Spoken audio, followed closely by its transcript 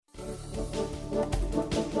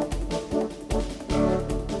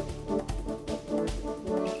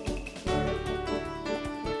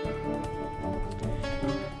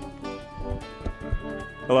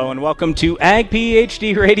Hello and welcome to Ag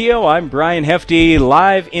PhD Radio. I'm Brian Hefty,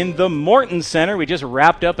 live in the Morton Center. We just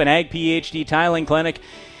wrapped up an Ag PhD tiling clinic,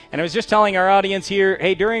 and I was just telling our audience here,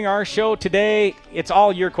 hey, during our show today, it's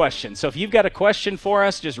all your questions. So if you've got a question for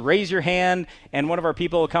us, just raise your hand, and one of our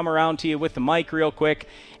people will come around to you with the mic real quick.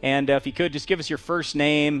 And if you could, just give us your first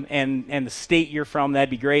name and the state you're from, that'd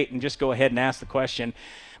be great, and just go ahead and ask the question.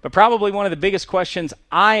 But probably one of the biggest questions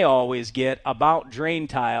I always get about drain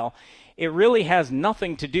tile, it really has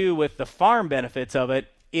nothing to do with the farm benefits of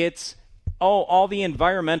it. It's all the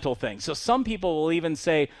environmental things. So some people will even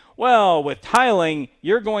say, well, with tiling,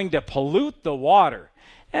 you're going to pollute the water.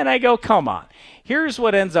 And I go, come on. Here's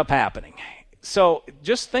what ends up happening. So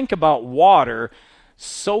just think about water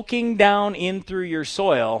soaking down in through your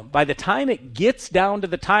soil. By the time it gets down to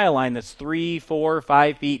the tile line that's 3, 4,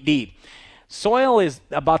 5 feet deep, soil is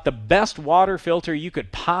about the best water filter you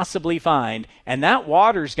could possibly find, and that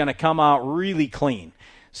water is going to come out really clean.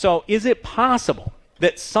 So is it possible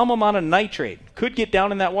that some amount of nitrate could get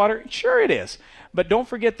down in that water? Sure it is. But don't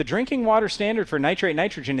forget, the drinking water standard for nitrate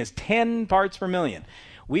nitrogen is 10 parts per million.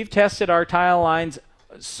 We've tested our tile lines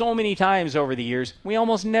so many times over the years, we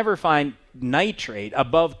almost never find nitrate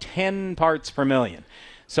above 10 parts per million.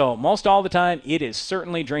 So most all the time, it is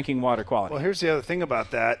certainly drinking water quality. Well, here's the other thing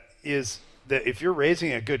about that is that if you're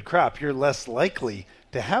raising a good crop, you're less likely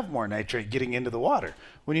to have more nitrate getting into the water.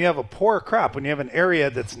 When you have a poor crop, when you have an area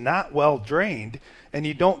that's not well drained and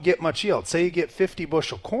you don't get much yield, say you get 50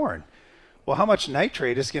 bushel corn, well, how much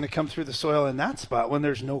nitrate is going to come through the soil in that spot when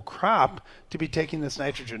there's no crop to be taking this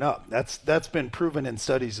nitrogen up? That's been proven in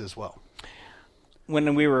studies as well.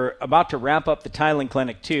 When we were about to wrap up the tiling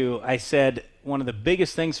clinic too, I said one of the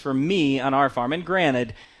biggest things for me on our farm, and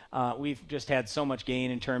granted, we've just had so much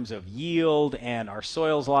gain in terms of yield, and our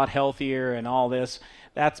soil's a lot healthier and all this.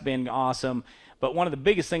 That's been awesome. But one of the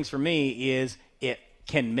biggest things for me is it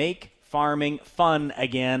can make farming fun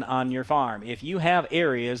again on your farm. If you have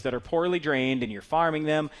areas that are poorly drained and you're farming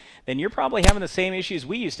them, then you're probably having the same issues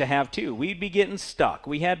we used to have too. We'd be getting stuck.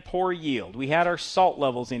 We had poor yield. We had our salt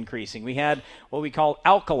levels increasing. We had what we call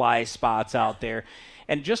alkali spots out there,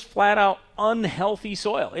 and just flat out unhealthy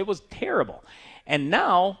soil. It was terrible. And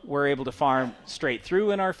now we're able to farm straight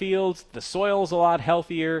through in our fields. The soil's a lot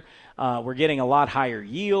healthier. We're getting a lot higher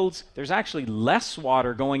yields. There's actually less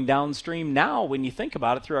water going downstream now when you think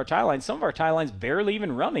about it through our tile lines. Some of our tile lines barely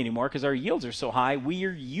even run anymore because our yields are so high. We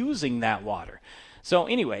are using that water. So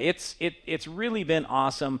anyway, it's really been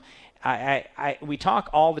awesome. We talk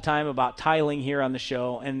all the time about tiling here on the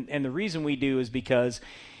show, and the reason we do is because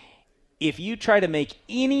if you try to make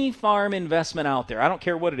any farm investment out there, I don't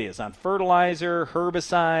care what it is, on fertilizer,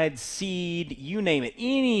 herbicide, seed, you name it,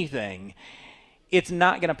 anything, it's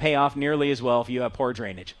not going to pay off nearly as well if you have poor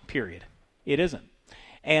drainage, period. It isn't.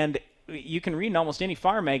 And you can read in almost any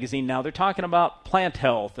farm magazine now, they're talking about plant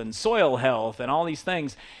health and soil health and all these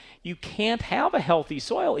things. You can't have a healthy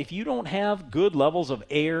soil if you don't have good levels of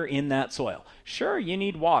air in that soil. Sure, you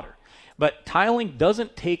need water. But tiling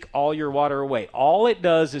doesn't take all your water away. All it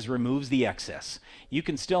does is removes the excess. You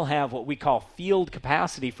can still have what we call field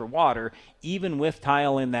capacity for water, even with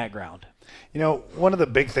tile in that ground. You know, one of the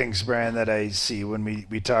big things, Brian, that I see when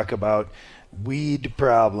we talk about weed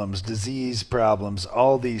problems, disease problems,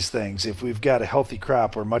 all these things, if we've got a healthy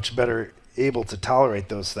crop, we're much better able to tolerate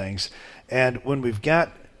those things. And when we've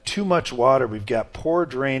got too much water, we've got poor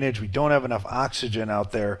drainage, we don't have enough oxygen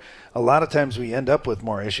out there, a lot of times we end up with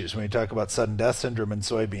more issues. When you talk about sudden death syndrome in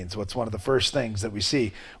soybeans, what's one of the first things that we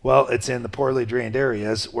see? Well, it's in the poorly drained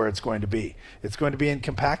areas where it's going to be. It's going to be in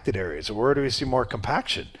compacted areas. Where do we see more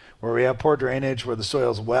compaction? Where we have poor drainage, where the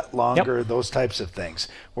soil's wet longer, yep. Those types of things.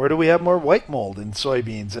 Where do we have more white mold in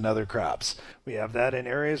soybeans and other crops? We have that in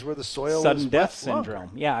areas where the soil sudden is death wet syndrome.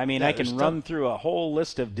 Longer. Yeah, I mean, I can run through a whole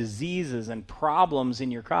list of diseases and problems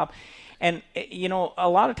in your crop. And, you know, a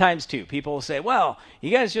lot of times, too, people will say, well,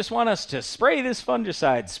 you guys just want us to spray this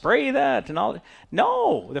fungicide, spray that, and all.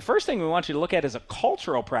 No, the first thing we want you to look at is a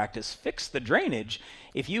cultural practice. Fix the drainage.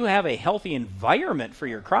 If you have a healthy environment for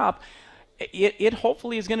your crop, it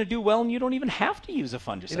hopefully is going to do well, and you don't even have to use a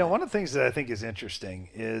fungicide. You know, one of the things that I think is interesting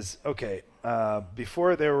is, okay,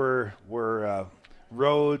 before there were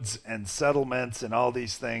roads and settlements and all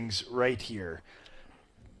these things right here,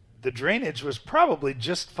 the drainage was probably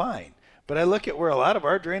just fine. But I look at where a lot of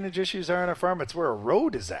our drainage issues are on our farm, it's where a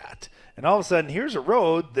road is at. And all of a sudden, here's a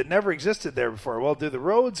road that never existed there before. Well, do the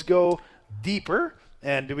roads go deeper?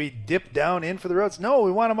 And do we dip down in for the roads? No,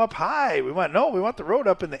 we want them up high. We want the road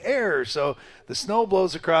up in the air so the snow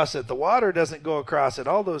blows across it, the water doesn't go across it,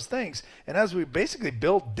 all those things. And as we basically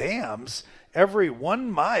build dams every 1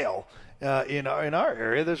 mile in our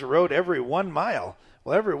area, there's a road every 1 mile.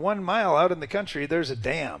 Well, every 1 mile out in the country, there's a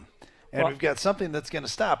dam. And we've got something that's going to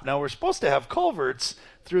stop. Now, we're supposed to have culverts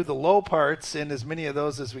through the low parts in as many of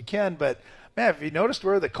those as we can. But, man, have you noticed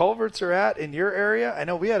where the culverts are at in your area? I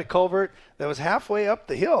know we had a culvert that was halfway up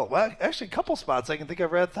the hill. Well, actually, a couple spots I can think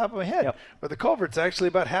of right at the top of my head where the culvert's actually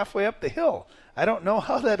about halfway up the hill. I don't know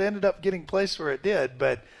how that ended up getting placed where it did,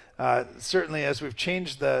 but certainly as we've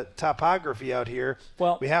changed the topography out here,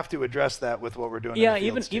 we have to address that with what we're doing. Yeah,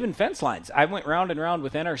 even fence lines. I went round and round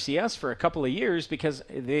with NRCS for a couple of years because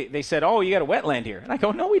they said, oh, you got a wetland here. And I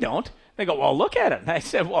go, no, we don't. They go, well, look at it. And I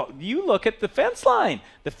said, well, you look at the fence line.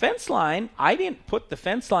 The fence line, I didn't put the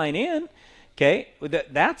fence line in. Okay,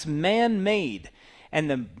 that's man-made.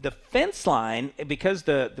 And the fence line, because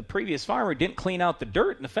the previous farmer didn't clean out the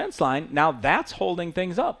dirt in the fence line, now that's holding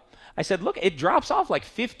things up. I said, look, it drops off like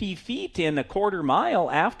 50 feet in a quarter mile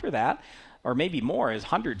after that, or maybe more, is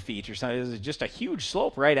 100 feet or something. It's just a huge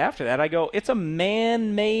slope right after that. I go, it's a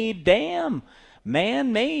man-made dam.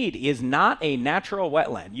 Man-made is not a natural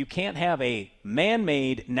wetland. You can't have a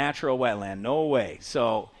man-made natural wetland. No way.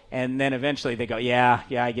 So, and then eventually they go, yeah,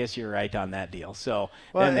 I guess you're right on that deal. So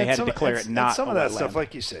then they had to declare it not a wetland. Some of that stuff,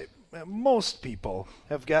 like you say, most people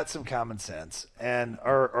have got some common sense and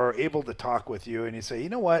are able to talk with you, and you say, you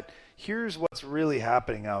know what, here's what's really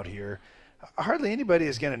happening out here. Hardly anybody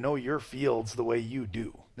is going to know your fields the way you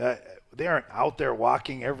do. They aren't out there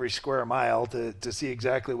walking every square mile to see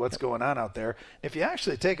exactly what's going on out there. If you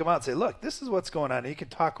actually take them out and say, look, this is what's going on, and you can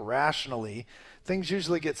talk rationally, things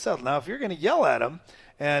usually get settled. Now, if you're going to yell at them,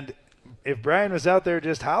 and if Brian was out there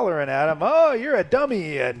just hollering at him, oh, you're a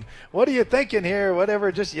dummy, and what are you thinking here,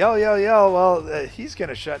 whatever, just yell, well, he's going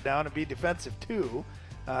to shut down and be defensive too.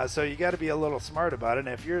 So you got to be a little smart about it. And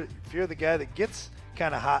if you're the guy that gets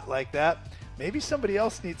kind of hot like that, maybe somebody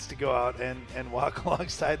else needs to go out and walk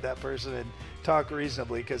alongside that person and talk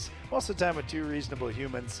reasonably, because most of the time when two reasonable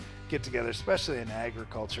humans get together, especially in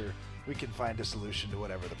agriculture, we can find a solution to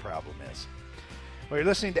whatever the problem is. Well, you're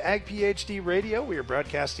listening to Ag PhD Radio. We are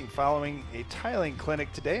broadcasting following a tiling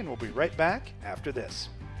clinic today, and we'll be right back after this.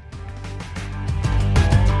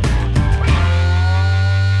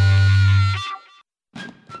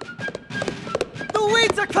 The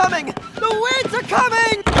weeds are coming! The weeds are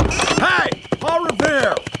coming! Hey, Paul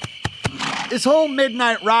Revere! This whole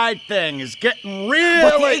midnight ride thing is getting really...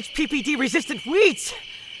 But the HPPD-resistant weeds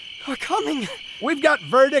are coming! We've got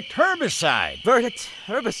Verdict herbicide. Verdict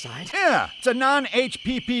herbicide? Yeah, it's a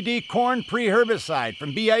non-HPPD corn pre-herbicide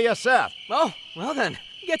from BASF. Oh, well then,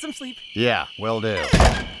 get some sleep. Yeah, will do.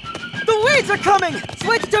 The weeds are coming!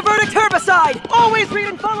 Switch to Verdict herbicide! Always read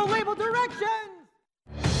and follow label directions!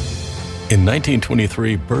 In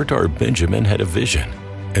 1923, Bert R. Benjamin had a vision,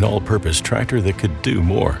 an all-purpose tractor that could do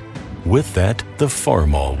more. With that, the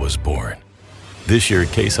Farmall was born. This year,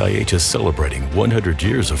 Case IH is celebrating 100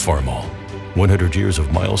 years of Farmall. 100 years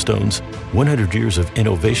of milestones, 100 years of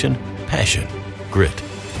innovation, passion, grit.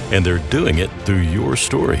 And they're doing it through your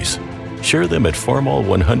stories. Share them at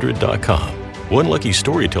farmall100.com. One lucky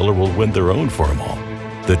storyteller will win their own Farmall,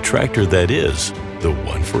 the tractor that is the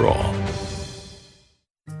one for all.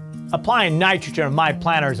 Applying nitrogen on my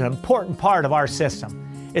planter is an important part of our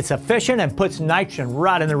system. It's efficient and puts nitrogen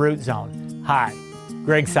right in the root zone. Hi,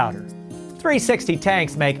 Greg Souter. 360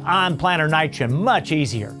 tanks make on-planter nitrogen much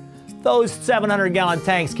easier. Those 700-gallon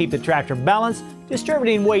tanks keep the tractor balanced,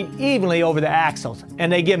 distributing weight evenly over the axles,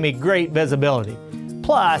 and they give me great visibility.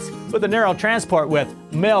 Plus, with the narrow transport width,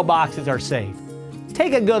 mailboxes are safe.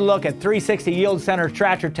 Take a good look at 360 Yield Center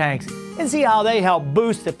tractor tanks and see how they help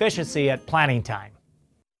boost efficiency at planting time.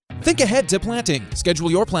 Think ahead to planting.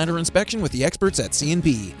 Schedule your planter inspection with the experts at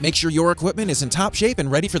C&B. Make sure your equipment is in top shape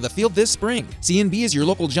and ready for the field this spring. C&B is your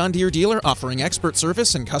local John Deere dealer offering expert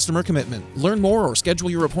service and customer commitment. Learn more or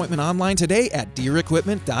schedule your appointment online today at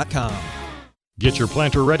DeereEquipment.com. Get your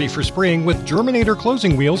planter ready for spring with Germinator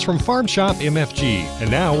closing wheels from Farm Shop MFG.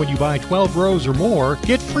 And now when you buy 12 rows or more,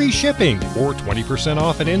 get free shipping or 20%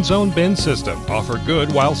 off an end zone bin system. Offer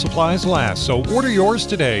good while supplies last, so order yours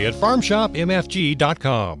today at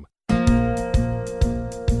farmshopmfg.com.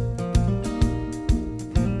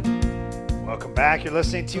 Welcome back. You're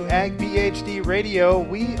listening to Ag PhD Radio.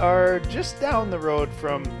 We are just down the road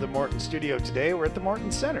from the Morton studio today. We're at the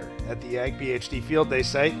Morton Center at the Ag PhD Field Day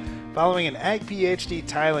site following an Ag PhD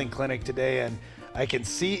tiling clinic today, and I can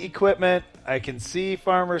see equipment. I can see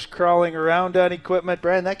farmers crawling around on equipment.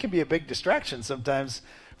 Brian, that can be a big distraction sometimes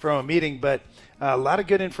from a meeting, but a lot of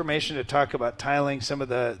good information to talk about tiling, some of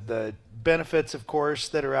the benefits, of course,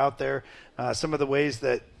 that are out there, some of the ways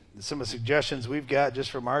that some of the suggestions we've got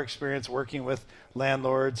just from our experience working with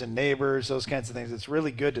landlords and neighbors, those kinds of things. It's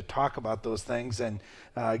really good to talk about those things and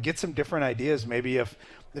get some different ideas. Maybe if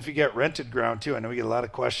you get rented ground too. I know we get a lot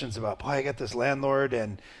of questions about, boy, I got this landlord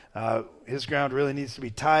and his ground really needs to be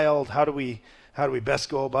tiled. How do we best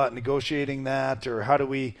go about negotiating that, or how do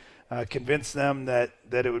we convince them that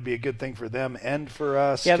it would be a good thing for them and for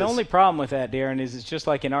us? Yeah, the only problem with that, Darren, is it's just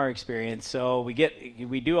like in our experience. So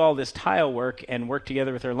we do all this tile work and work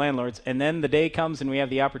together with our landlords, and then the day comes and we have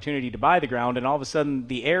the opportunity to buy the ground, and all of a sudden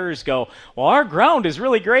the heirs go, well, our ground is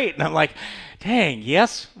really great. And I'm like, dang,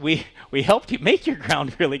 yes, we helped you make your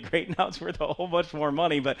ground really great. Now it's worth a whole bunch more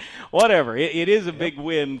money, but whatever. It is a big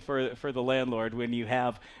win for the landlord when you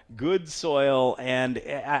have good soil. And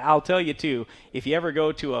I'll tell you, too, if you ever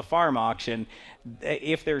go to a farm auction,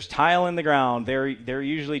 if there's tile in the ground, they're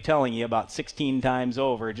usually telling you about 16 times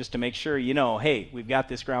over just to make sure you know, hey, we've got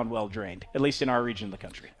this ground well drained, at least in our region of the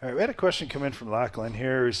country. All right, we had a question come in from Lachlan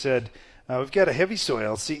here who said, we've got a heavy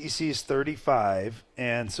soil, CEC is 35,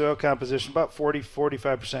 and soil composition about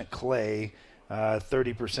 40-45% clay,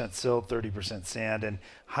 30% silt, 30% sand, and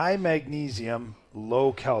high magnesium,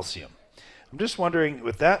 low calcium. I'm just wondering,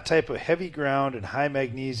 with that type of heavy ground and high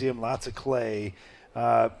magnesium, lots of clay,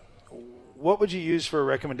 what would you use for a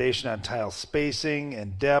recommendation on tile spacing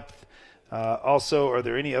and depth? Also, are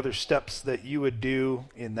there any other steps that you would do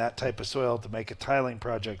in that type of soil to make a tiling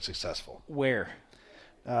project successful? Where?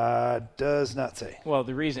 Does not say. Well,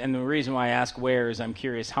 the reason why I ask where is I'm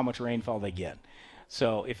curious how much rainfall they get.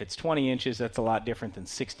 So if it's 20 inches, that's a lot different than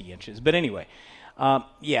 60 inches. But anyway,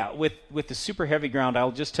 with the super heavy ground,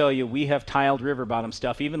 I'll just tell you, we have tiled river bottom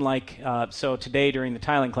stuff. Even so today during the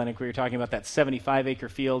tiling clinic, we were talking about that 75-acre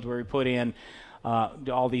field where we put in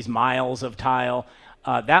all these miles of tile.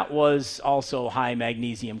 That was also high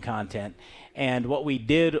magnesium content. And what we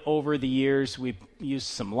did over the years, we've used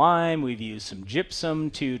some lime, we've used some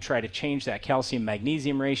gypsum to try to change that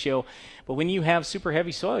calcium-magnesium ratio. But when you have super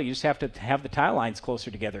heavy soil, you just have to have the tile lines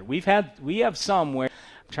closer together. We have some where,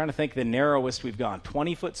 I'm trying to think the narrowest we've gone,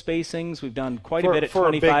 20-foot spacings. We've done quite a bit at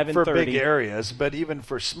 25 and 30. For big areas, but even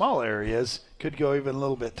for small areas, could go even a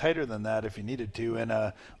little bit tighter than that if you needed to in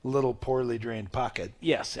a little poorly drained pocket.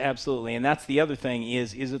 Yes, absolutely. And that's the other thing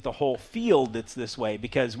is it the whole field that's this way?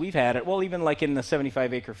 Because we've had it, well, even like in the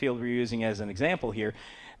 75-acre field we're using as an example here,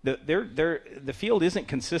 the field isn't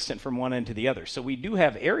consistent from one end to the other. So we do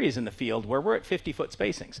have areas in the field where we're at 50-foot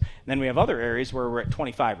spacings. And then we have other areas where we're at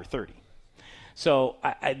 25 or 30. So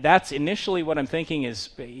that's initially what I'm thinking is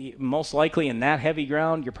most likely in that heavy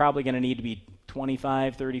ground, you're probably going to need to be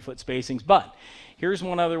 25, 30-foot spacings. But here's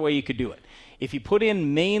one other way you could do it. If you put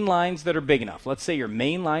in main lines that are big enough, let's say your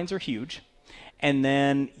main lines are huge, and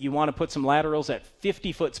then you want to put some laterals at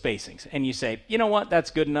 50-foot spacings, and you say, you know what, that's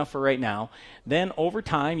good enough for right now. Then over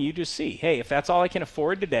time, you just see, hey, if that's all I can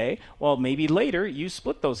afford today, well, maybe later you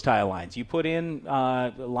split those tile lines. You put in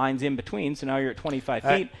lines in between, so now you're at 25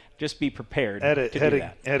 feet. Just be prepared to do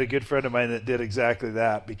that. I had a good friend of mine that did exactly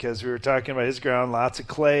that, because we were talking about his ground, lots of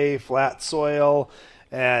clay, flat soil,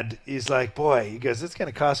 and he's like, boy, he goes, it's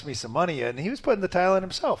going to cost me some money. And he was putting the tile in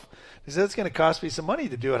himself. He said, it's going to cost me some money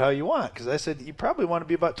to do it how you want. Because I said, you probably want to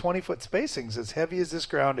be about 20-foot spacings. As heavy as this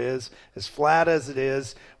ground is, as flat as it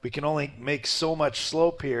is, we can only make so much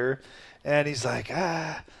slope here. And he's like,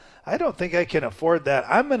 I don't think I can afford that.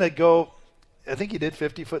 I'm going to go, I think he did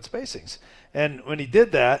 50-foot spacings. And when he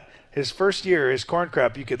did that, his first year, his corn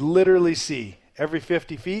crop, you could literally see every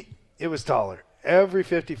 50 feet, it was taller. Every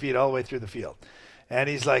 50 feet all the way through the field. And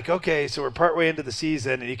he's like, okay, so we're partway into the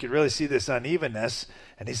season, and you can really see this unevenness.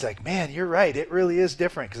 And he's like, man, you're right. It really is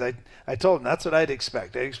different. Because I told him that's what I'd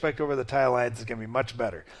expect. I'd expect over the tile lines it's going to be much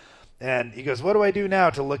better. And he goes, what do I do now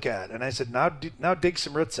to look at? And I said, now dig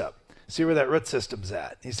some roots up. See where that root system's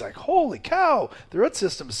at. He's like, holy cow, the root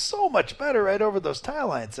system's so much better right over those tile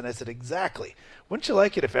lines. And I said, exactly. Wouldn't you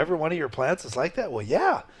like it if every one of your plants is like that? Well,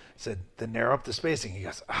 yeah. I said, then narrow up the spacing. He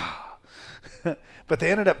goes, But they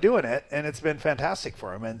ended up doing it, and it's been fantastic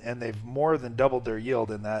for them, and they've more than doubled their yield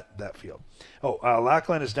in that field.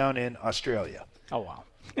 Lachlan is down in Australia. Oh, wow.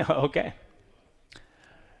 Okay.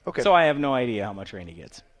 So I have no idea how much rain he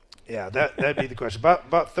gets. Yeah, that'd be the question.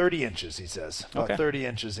 About 30 inches, he says. About 30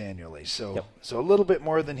 inches annually. So a little bit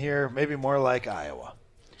more than here, maybe more like Iowa.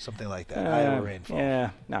 Something like that, Iowa rainfall.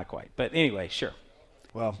 Yeah, not quite. But anyway, sure.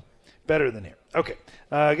 Well, better than here. Okay,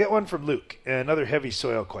 I get one from Luke, another heavy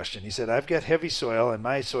soil question. He said, I've got heavy soil, and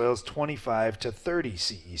my soil is 25 to 30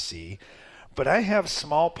 CEC, but I have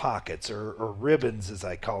small pockets, or ribbons, as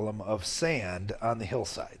I call them, of sand on the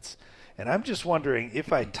hillsides. And I'm just wondering,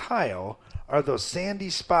 if I tile, are those sandy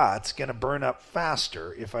spots going to burn up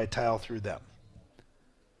faster if I tile through them?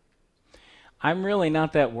 I'm really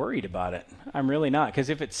not that worried about it. I'm really not, because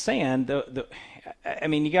if it's sand,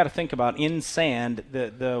 you got to think about in sand,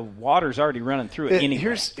 the water's already running through it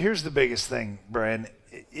anyway. Here's the biggest thing, Brian.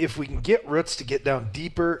 If we can get roots to get down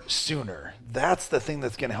deeper sooner, that's the thing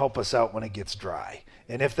that's going to help us out when it gets dry.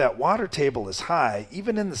 And if that water table is high,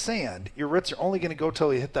 even in the sand, your roots are only going to go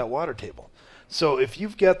till you hit that water table. So if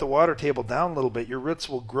you've got the water table down a little bit, your roots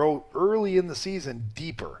will grow early in the season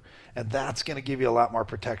deeper, and that's going to give you a lot more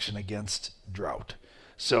protection against drought.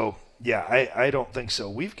 So yeah, I don't think so.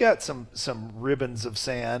 We've got some ribbons of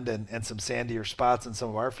sand and some sandier spots in some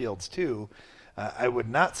of our fields too. I would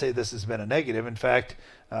not say this has been a negative. In fact,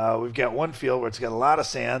 we've got one field where it's got a lot of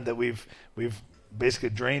sand that we've basically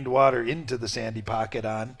drained water into the sandy pocket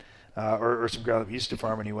on, or some ground that we used to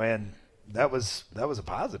farm anyway, and that was a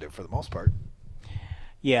positive for the most part.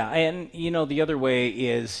 Yeah, and the other way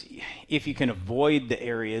is if you can avoid the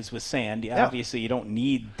areas with sand, obviously you don't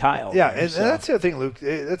need tile. Yeah, and that's the other thing, Luke.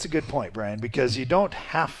 That's a good point, Brian, because you don't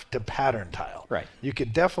have to pattern tile. Right. You can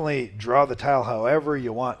definitely draw the tile however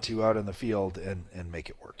you want to out in the field and make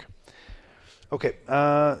it work. Okay,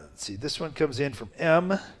 let's see. This one comes in from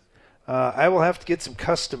M. I will have to get some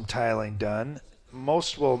custom tiling done.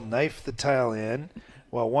 Most will knife the tile in,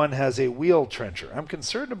 while one has a wheel trencher. I'm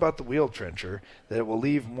concerned about the wheel trencher, that it will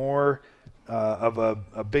leave more of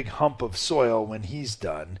a big hump of soil when he's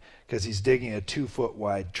done, because he's digging a 2-foot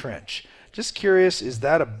wide trench. Just curious, is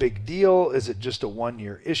that a big deal? Is it just a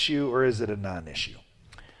 1-year issue, or is it a non-issue?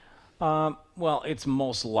 Well, it's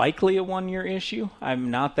most likely a 1-year issue.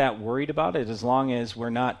 I'm not that worried about it as long as we're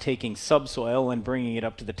not taking subsoil and bringing it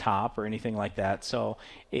up to the top or anything like that. So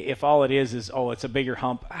if all it is it's a bigger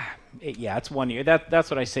hump, it's 1 year. That's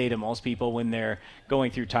what I say to most people when they're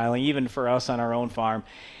going through tiling, even for us on our own farm.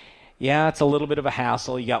 Yeah, it's a little bit of a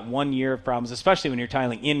hassle. You got 1 year of problems, especially when you're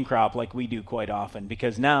tiling in crop like we do quite often,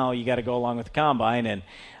 because now you got to go along with the combine, and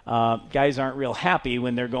guys aren't real happy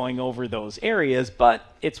when they're going over those areas, but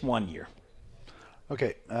it's 1 year.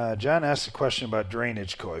 Okay, John asked a question about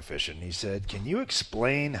drainage coefficient. He said, can you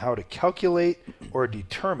explain how to calculate or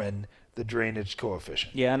determine the drainage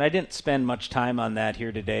coefficient? Yeah, and I didn't spend much time on that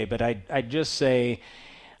here today, but I'd just say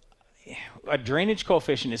a drainage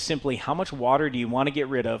coefficient is simply how much water do you want to get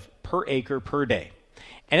rid of per acre per day.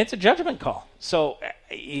 And it's a judgment call. So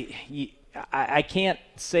I can't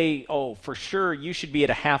say, for sure you should be at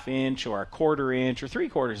a 1/2 inch or a 1/4 inch or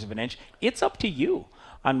 3/4 of an inch. It's up to you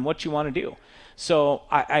on what you want to do. So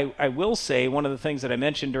I will say one of the things that I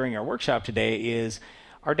mentioned during our workshop today is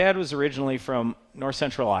our dad was originally from north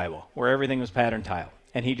central Iowa, where everything was pattern tile.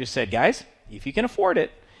 And he just said, guys, if you can afford it,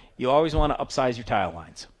 you always want to upsize your tile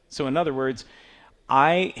lines. So in other words,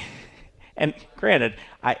 and granted,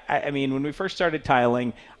 I mean, when we first started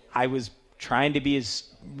tiling, I was trying to be as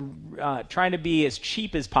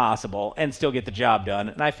cheap as possible and still get the job done.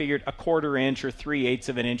 And I figured a 1/4 inch or 3/8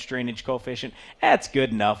 of an inch drainage coefficient, that's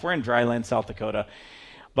good enough. We're in dryland, South Dakota.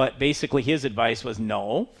 But basically his advice was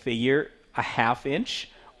no, figure a 1/2 inch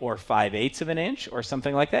or 5/8 of an inch or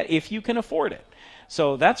something like that if you can afford it.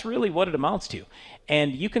 So that's really what it amounts to.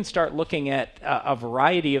 And you can start looking at a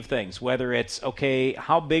variety of things, whether it's, okay,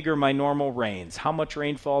 how big are my normal rains? How much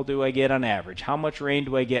rainfall do I get on average? How much rain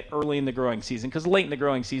do I get early in the growing season? Because late in the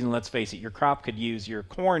growing season, let's face it, your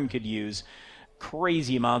corn could use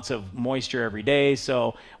crazy amounts of moisture every day.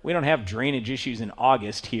 So we don't have drainage issues in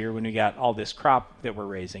August here when we got all this crop that we're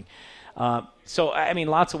raising. So, I mean,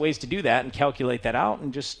 lots of ways to do that and calculate that out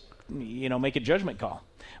and just, make a judgment call.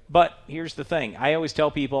 But here's the thing. I always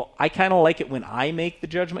tell people I kind of like it when I make the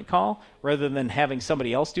judgment call rather than having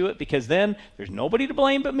somebody else do it, because then there's nobody to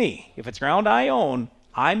blame but me. If it's ground I own,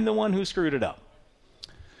 I'm the one who screwed it up.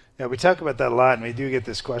 Yeah, we talk about that a lot, and we do get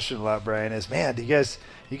this question a lot, Brian, is, man, do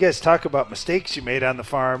you guys talk about mistakes you made on the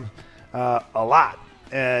farm a lot?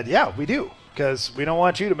 And, yeah, we do, because we don't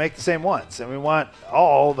want you to make the same ones, and we want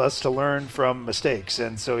all of us to learn from mistakes.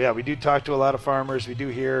 And so, yeah, we do talk to a lot of farmers. We do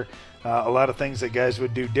hear a lot of things that guys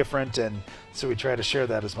would do different, and so we try to share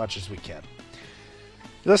that as much as we can.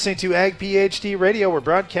 You're listening to Ag PhD Radio. We're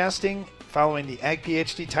broadcasting following the Ag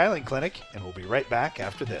PhD Tiling Clinic, and we'll be right back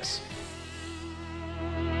after this.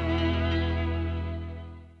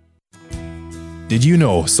 Did you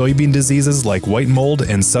know soybean diseases like white mold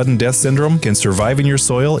and sudden death syndrome can survive in your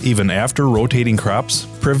soil even after rotating crops?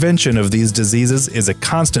 Prevention of these diseases is a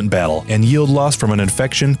constant battle, and yield loss from an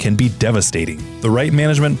infection can be devastating. The right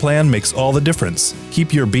management plan makes all the difference.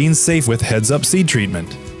 Keep your beans safe with Heads Up seed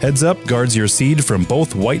treatment. Heads Up guards your seed from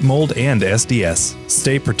both white mold and SDS.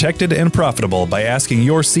 Stay protected and profitable by asking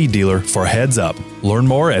your seed dealer for Heads Up. Learn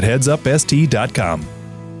more at headsupst.com.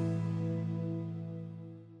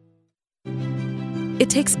 It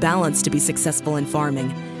takes balance to be successful in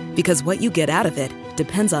farming, because what you get out of it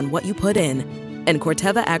depends on what you put in. And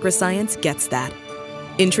Corteva Agriscience gets that.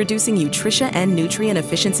 Introducing Utrisha N Nutrient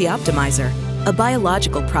Efficiency Optimizer, a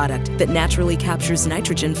biological product that naturally captures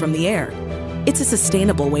nitrogen from the air. It's a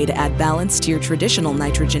sustainable way to add balance to your traditional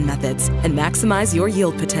nitrogen methods and maximize your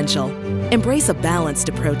yield potential. Embrace a balanced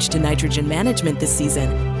approach to nitrogen management this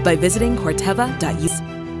season by visiting Corteva.us.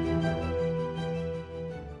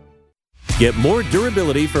 Get more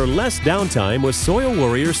durability for less downtime with Soil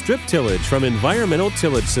Warrior Strip Tillage from Environmental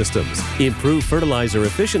Tillage Systems. Improve fertilizer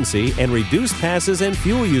efficiency and reduce passes and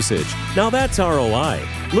fuel usage. Now that's ROI.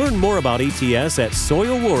 Learn more about ETS at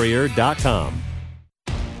soilwarrior.com.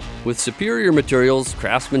 With superior materials,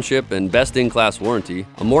 craftsmanship, and best-in-class warranty,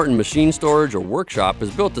 a Morton machine storage or workshop is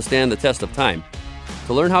built to stand the test of time.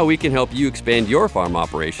 To learn how we can help you expand your farm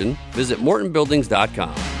operation, visit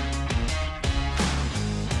mortonbuildings.com.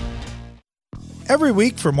 Every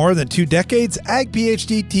week for more than 2 decades, Ag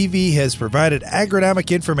PhD TV has provided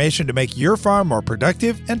agronomic information to make your farm more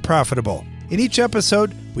productive and profitable. In each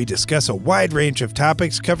episode, we discuss a wide range of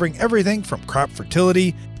topics covering everything from crop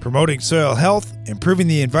fertility, promoting soil health, improving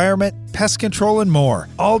the environment, pest control, and more,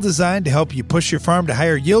 all designed to help you push your farm to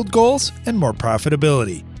higher yield goals and more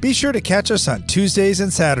profitability. Be sure to catch us on Tuesdays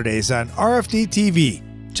and Saturdays on RFD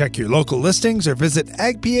TV. Check your local listings or visit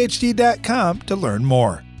agphd.com to learn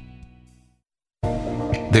more.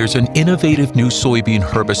 There's an innovative new soybean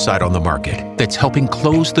herbicide on the market that's helping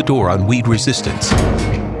close the door on weed resistance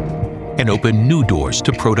and open new doors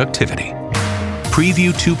to productivity.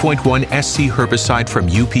 Preview 2.1 SC herbicide from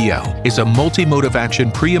UPL is a multi-mode of action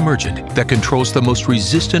pre-emergent that controls the most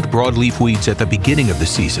resistant broadleaf weeds at the beginning of the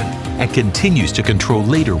season and continues to control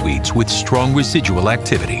later weeds with strong residual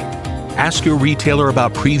activity. Ask your retailer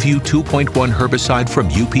about Preview 2.1 herbicide from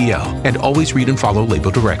UPL and always read and follow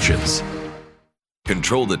label directions.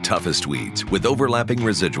 Control the toughest weeds with overlapping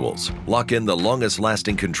residuals. Lock in the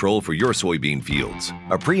longest-lasting control for your soybean fields.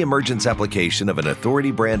 A pre-emergence application of an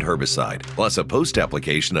Authority brand herbicide plus a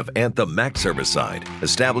post-application of Anthem Max herbicide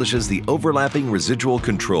establishes the overlapping residual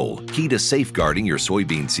control key to safeguarding your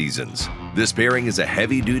soybean seasons. This pairing is a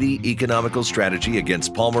heavy-duty, economical strategy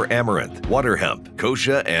against Palmer amaranth, water hemp,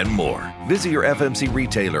 kochia, and more. Visit your FMC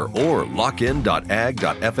retailer or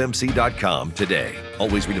lockin.ag.fmc.com today.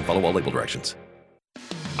 Always read and follow all label directions.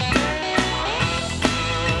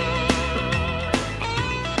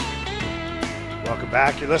 Welcome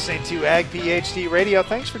back. You're listening to Ag PhD Radio.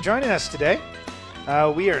 Thanks for joining us today.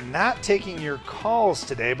 We are not taking your calls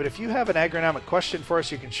today, but if you have an agronomic question for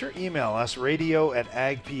us, you can sure email us,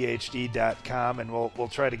 radio@agphd.com, and we'll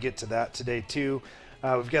try to get to that today too.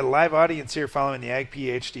 We've got a live audience here following the Ag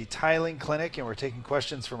PhD Tiling Clinic, and we're taking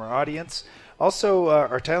questions from our audience. Also,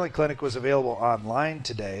 our Tiling Clinic was available online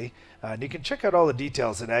today, and you can check out all the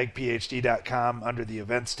details at agphd.com under the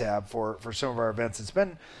events tab for some of our events. It's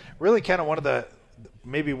been really kind of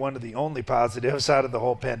maybe one of the only positives out of the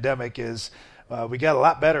whole pandemic is we got a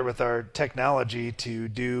lot better with our technology to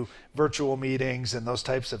do virtual meetings and those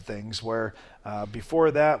types of things, where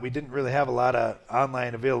before that we didn't really have a lot of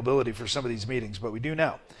online availability for some of these meetings, but we do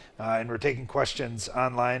now. And we're taking questions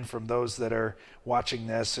online from those that are watching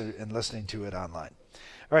this and listening to it online.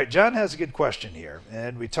 All right, John has a good question here,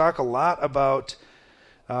 and we talk a lot about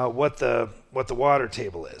what the water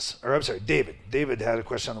table is. Or I'm sorry, David. David had a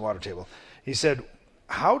question on the water table. He said,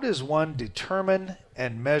 how does one determine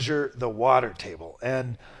and measure the water table?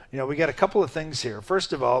 And, we got a couple of things here.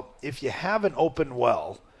 First of all, if you have an open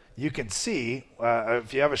well, you can see,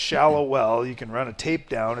 if you have a shallow well, you can run a tape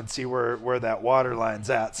down and see where that water line's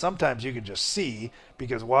at. Sometimes you can just see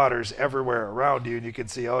because water's everywhere around you, and you can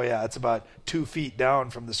see, oh yeah, it's about 2 feet down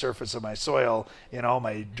from the surface of my soil in all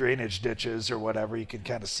my drainage ditches or whatever. You can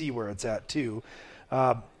kind of see where it's at too.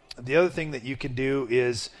 The other thing that you can do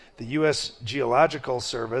is the U.S. Geological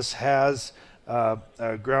Service has a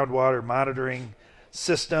groundwater monitoring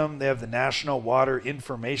system. They have the National Water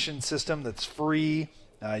Information System that's free.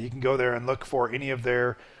 You can go there and look for any of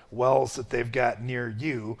their wells that they've got near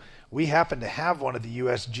you. We happen to have one of the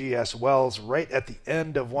USGS wells right at the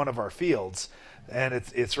end of one of our fields, and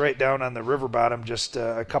it's right down on the river bottom, just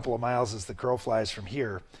a couple of miles as the crow flies from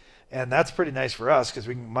here. And that's pretty nice for us because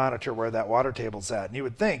we can monitor where that water table's at. And you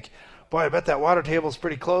would think, boy, I bet that water table's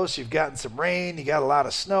pretty close. You've gotten some rain. You got a lot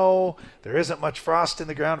of snow. There isn't much frost in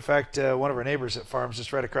the ground. In fact, one of our neighbors at farms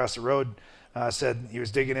just right across the road said he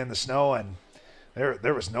was digging in the snow, and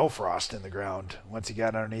there was no frost in the ground once he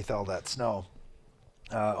got underneath all that snow.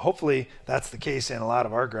 Hopefully that's the case in a lot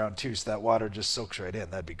of our ground too, so that water just soaks right in.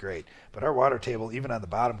 That'd be great. But our water table, even on the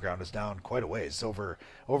bottom ground, is down quite a ways, over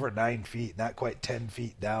 9 feet, not quite 10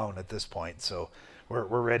 feet down at this point. So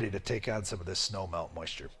we're ready to take on some of this snow melt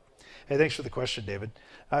moisture. Hey, thanks for the question, David.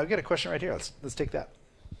 We've got a question right here. Let's take that.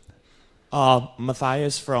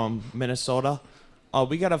 Matthias from Minnesota.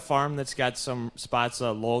 We got a farm that's got some spots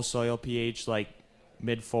of low soil pH, like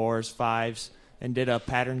mid-4s, 5s, and did a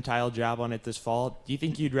pattern tile job on it this fall. Do you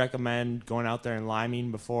think you'd recommend going out there and liming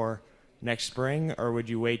before next spring, or would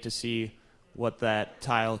you wait to see what that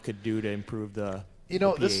tile could do to improve the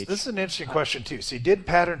pH? This is an interesting question, too. So you did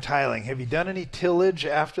pattern tiling. Have you done any tillage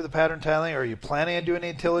after the pattern tiling, or are you planning on doing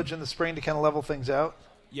any tillage in the spring to kind of level things out?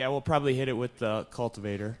 Yeah, we'll probably hit it with the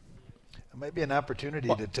cultivator. It might be an opportunity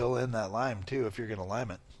to till in that lime, too, if you're going to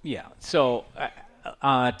lime it. Yeah, so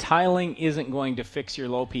tiling isn't going to fix your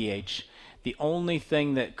low pH. The only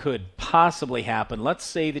thing that could possibly happen, let's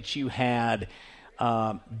say that you had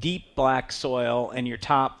deep black soil and your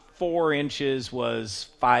top 4 inches was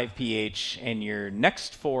 5 pH and your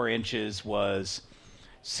next 4 inches was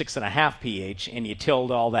 6.5 pH, and you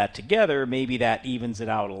tilled all that together, maybe that evens it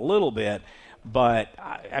out a little bit. But,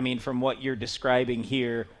 I mean, from what you're describing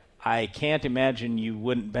here, I can't imagine you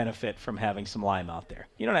wouldn't benefit from having some lime out there.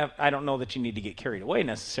 I don't know that you need to get carried away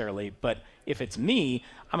necessarily, but if it's me,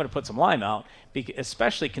 I'm going to put some lime out,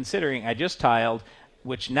 especially considering I just tiled,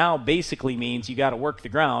 which now basically means you got to work the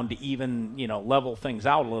ground to even, level things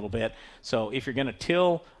out a little bit. So if you're going to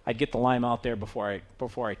till, I'd get the lime out there before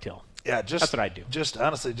I till. Yeah, that's what I do. Just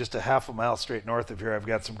honestly, just a half a mile straight north of here, I've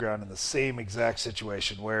got some ground in the same exact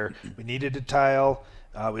situation where we needed to tile.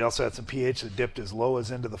 We also had some pH that dipped as low as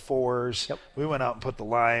into the 4s. Yep. We went out and put the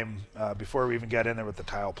lime before we even got in there with the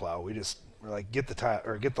tile plow. We just were like, get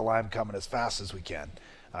the lime coming as fast as we can.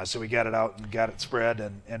 So we got it out and got it spread,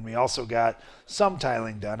 and we also got some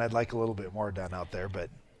tiling done. I'd like a little bit more done out there, but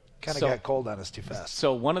kind of got cold on us too fast.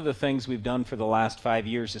 So one of the things we've done for the last 5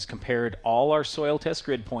 years is compared all our soil test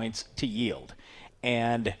grid points to yield.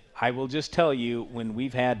 And I will just tell you, when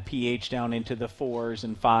we've had pH down into the 4s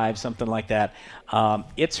and 5s, something like that,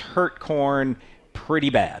 it's hurt corn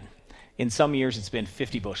pretty bad. In some years, it's been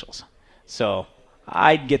 50 bushels. So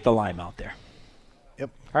I'd get the lime out there.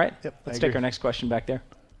 Yep. All right. Yep. Let's take our next question back there.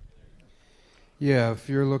 Yeah, if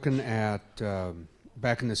you're looking at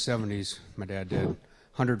back in the 70s, my dad did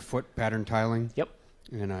 100-foot pattern tiling. Yep.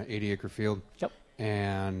 In an 80-acre field. Yep.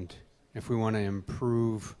 And if we want to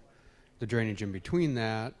improve the drainage in between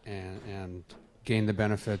that and gain the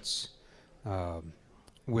benefits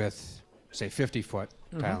with, say, 50-foot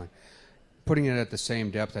tiling, putting it at the same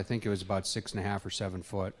depth, I think it was about 6.5 or 7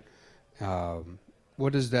 foot.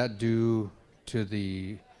 What does that do to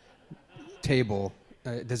the table?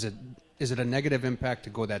 Is it a negative impact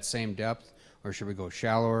to go that same depth, or should we go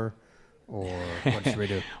shallower, or what should we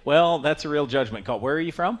do? Well, that's a real judgment call. Where are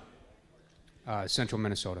you from? Central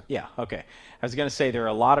Minnesota. Yeah, okay. I was going to say there are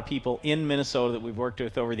a lot of people in Minnesota that we've worked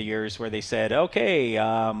with over the years where they said, okay,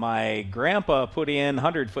 my grandpa put in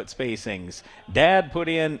 100-foot spacings. Dad put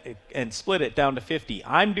in and split it down to 50.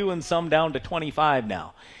 I'm doing some down to 25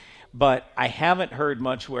 now. But I haven't heard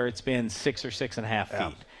much where it's been 6 or 6.5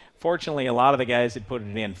 feet. Fortunately, a lot of the guys had put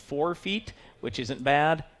it in 4 feet, which isn't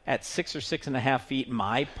bad. At 6 or 6.5 feet,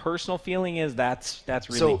 my personal feeling is that's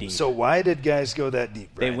really deep. So why did guys go that deep,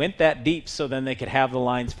 Brian? They went that deep so then they could have the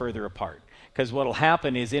lines further apart. Because what will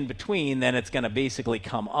happen is in between, then it's going to basically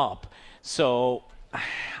come up. So,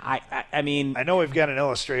 I mean... I know we've got an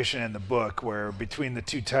illustration in the book where between the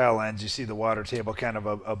 2 tile lines, you see the water table, kind of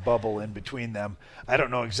a bubble in between them. I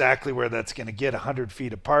don't know exactly where that's going to get 100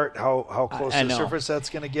 feet apart, how close to the surface that's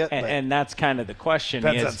going to get. And that's kind of the question.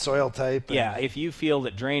 Depends on soil type. Yeah, if you feel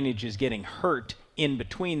that drainage is getting hurt in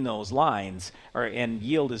between those lines, and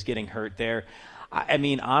yield is getting hurt there, I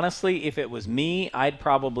mean, honestly, if it was me, I'd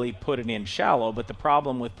probably put it in shallow. But the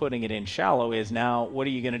problem with putting it in shallow is now what are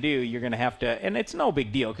you going to do? You're going to have to, and it's no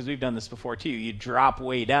big deal because we've done this before too. You drop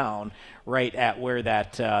way down right at where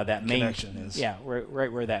that main connection is. Yeah,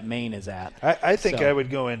 right where that main is at. I think I would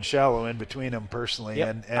go in shallow in between them personally.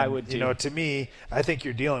 Yep, and I would too. To me, I think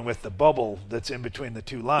you're dealing with the bubble that's in between the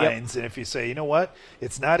 2 lines. Yep. And if you say, you know what,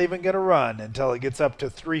 it's not even going to run until it gets up to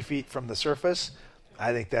 3 feet from the surface,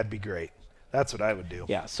 I think that'd be great. That's what I would do.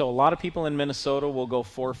 Yeah, so a lot of people in Minnesota will go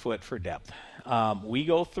 4 foot for depth. We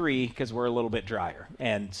go 3 because we're a little bit drier.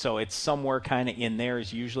 And so it's somewhere kind of in there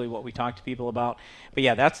is usually what we talk to people about. But,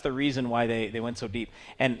 yeah, that's the reason why they went so deep.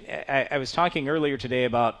 And I was talking earlier today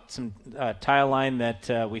about some tile line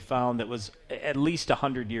that we found that was at least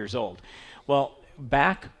 100 years old. Well,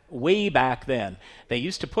 way back then, they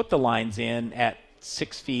used to put the lines in at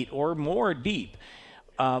 6 feet or more deep.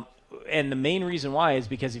 And the main reason why is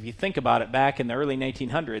because if you think about it, back in the early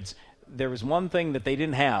 1900s, there was one thing that they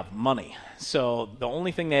didn't have, money. So the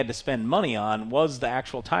only thing they had to spend money on was the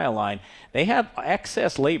actual tile line. They had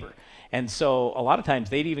excess labor. And so a lot of times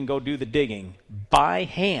they'd even go do the digging by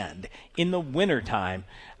hand in the wintertime.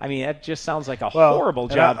 I mean, that just sounds like a horrible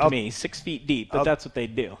job to me, 6 feet deep, but that's what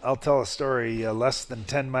they'd do. I'll tell a story. Less than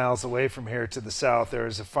 10 miles away from here to the south, there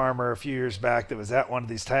was a farmer a few years back that was at one of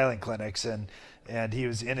these tiling clinics, and he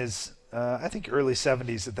was in his, I think, early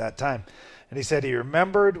 70s at that time. And he said he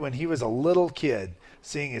remembered when he was a little kid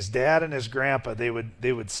seeing his dad and his grandpa, they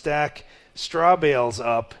would stack straw bales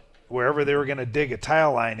up wherever they were going to dig a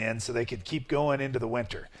tile line in so they could keep going into the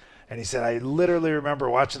winter. And he said, I literally remember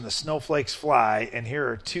watching the snowflakes fly, and here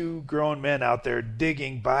are two grown men out there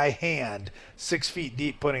digging by hand 6 feet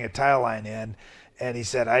deep, putting a tile line in. And he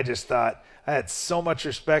said, I just thought, I had so much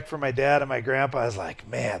respect for my dad and my grandpa. I was like,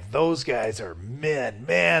 man, those guys are men.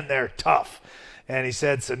 Man, they're tough. And he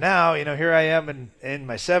said, so now, here I am in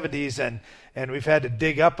my 70s, and we've had to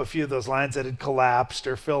dig up a few of those lines that had collapsed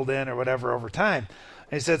or filled in or whatever over time.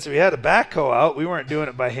 And he said, so we had a backhoe out. We weren't doing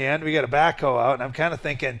it by hand. We got a backhoe out. And I'm kind of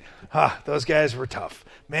thinking, those guys were tough.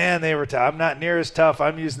 Man, they were tough. I'm not near as tough.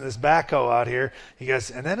 I'm using this backhoe out here. He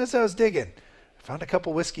goes, and then as I was digging, I found a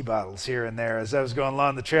couple whiskey bottles here and there as I was going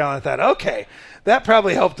along the trail. And I thought, okay, that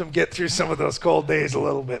probably helped him get through some of those cold days a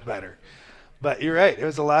little bit better. But you're right. It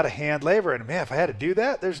was a lot of hand labor. And, man, if I had to do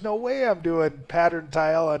that, there's no way I'm doing pattern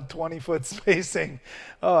tile on 20-foot spacing.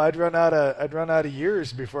 Oh, I'd run out of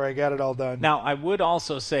years before I got it all done. Now, I would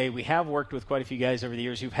also say we have worked with quite a few guys over the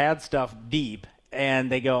years who've had stuff deep,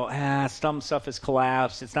 and they go, some stuff has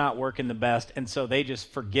collapsed. It's not working the best. And so they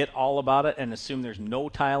just forget all about it and assume there's no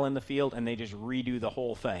tile in the field, and they just redo the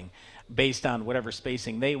whole thing based on whatever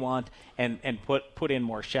spacing they want and put in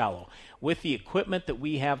more shallow. With the equipment that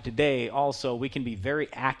we have today, also, we can be very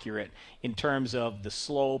accurate in terms of the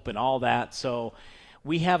slope and all that. So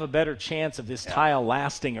we have a better chance of this tile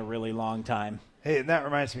lasting a really long time. Hey, and that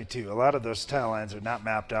reminds me, too, a lot of those tile lines are not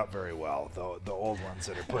mapped out very well, the old ones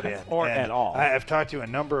that are put in. Or at all. I've talked to a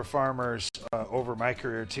number of farmers over my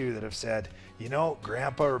career, too, that have said,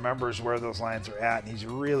 Grandpa remembers where those lines are at, and he's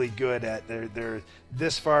really good at they're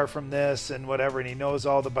this far from this and whatever, and he knows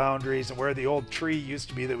all the boundaries and where the old tree used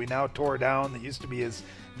to be that we now tore down that used to be his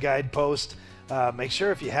guidepost. Make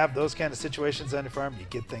sure if you have those kind of situations on your farm, you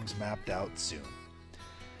get things mapped out soon.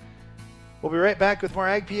 We'll be right back with more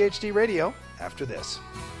Ag PhD Radio after this.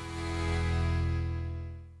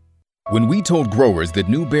 When we told growers that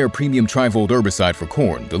new Bayer Premium Tri-Volt herbicide for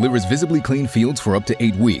corn delivers visibly clean fields for up to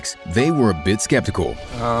 8 weeks, they were a bit skeptical.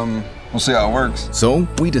 We'll see how it works. So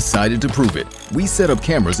we decided to prove it. We set up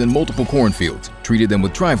cameras in multiple cornfields, treated them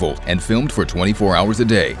with Tri-Volt, and filmed for 24 hours a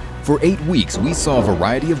day. For 8 weeks, we saw a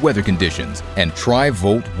variety of weather conditions, and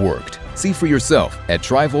Tri-Volt worked. See for yourself at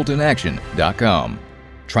TriVoltInAction.com.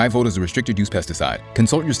 Tri-Volt is a restricted-use pesticide.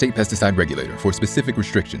 Consult your state pesticide regulator for specific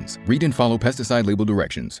restrictions. Read and follow pesticide label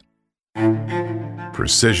directions.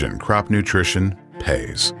 Precision crop nutrition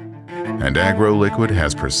pays. And AgroLiquid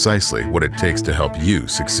has precisely what it takes to help you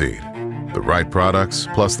succeed. The right products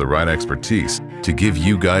plus the right expertise to give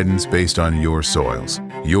you guidance based on your soils,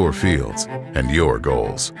 your fields, and your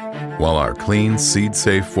goals. While our clean,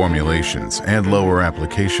 seed-safe formulations and lower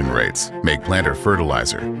application rates make planter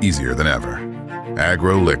fertilizer easier than ever.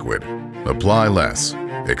 AgroLiquid. Apply less.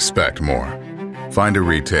 Expect more. Find a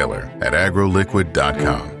retailer at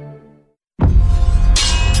agroliquid.com.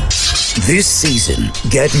 This season,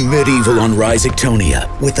 get medieval on Rhizoctonia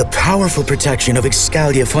with the powerful protection of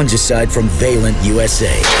Excalia fungicide from Valent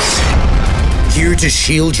USA. Here to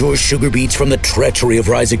shield your sugar beets from the treachery of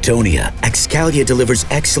Rhizoctonia, Excalia delivers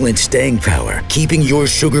excellent staying power, keeping your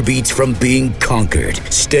sugar beets from being conquered.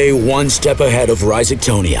 Stay one step ahead of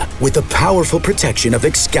Rhizoctonia with the powerful protection of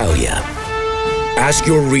Excalia. Ask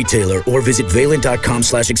your retailer or visit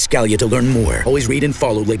valent.com/Excalia to learn more. Always read and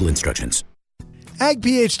follow label instructions. Ag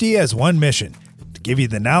PhD has one mission: to give you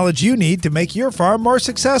the knowledge you need to make your farm more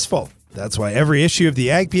successful. That's why every issue of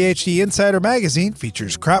the Ag PhD Insider magazine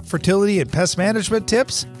features crop fertility and pest management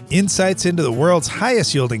tips, insights into the world's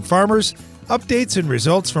highest yielding farmers, updates and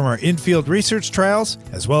results from our in-field research trials,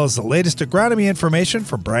 as well as the latest agronomy information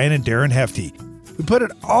from Brian and Darren Hefty. We put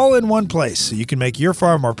it all in one place so you can make your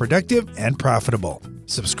farm more productive and profitable.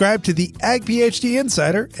 Subscribe to the Ag PhD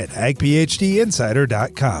Insider at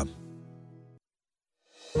agphdinsider.com.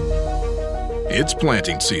 It's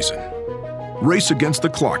planting season. Race against the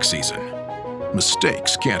clock season.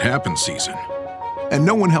 Mistakes can't happen season. And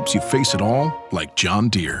no one helps you face it all like John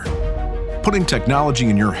Deere. Putting technology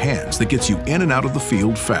in your hands that gets you in and out of the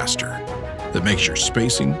field faster, that makes your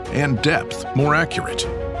spacing and depth more accurate,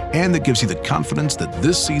 and that gives you the confidence that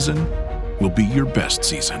this season will be your best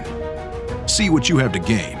season. See what you have to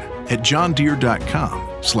gain at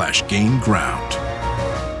johndeere.com/gain ground.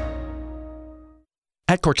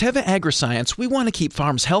 At Corteva Agriscience, we want to keep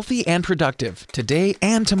farms healthy and productive today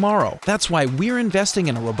and tomorrow. That's why we're investing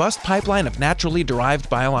in a robust pipeline of naturally derived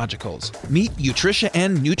biologicals. Meet Utrisha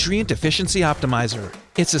N Nutrient Efficiency Optimizer.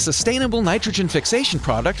 It's a sustainable nitrogen fixation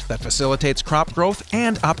product that facilitates crop growth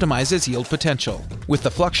and optimizes yield potential. With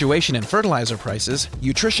the fluctuation in fertilizer prices,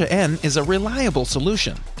 Utrisha N is a reliable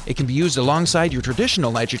solution. It can be used alongside your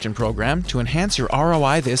traditional nitrogen program to enhance your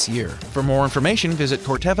ROI this year. For more information, visit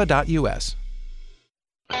corteva.us.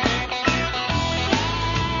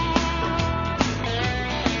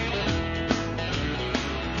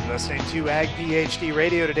 Listening to Ag PhD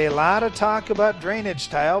Radio today. A lot of talk about drainage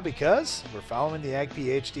tile because we're following the Ag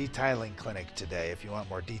PhD Tiling Clinic today. If you want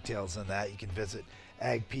more details on that, you can visit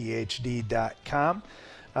agphd.com.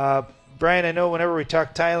 Brian, I know whenever we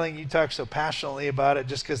talk tiling, you talk so passionately about it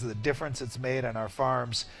just because of the difference it's made on our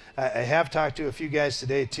farms. I have talked to a few guys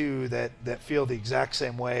today, too, that feel the exact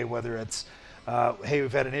same way, whether it's, hey,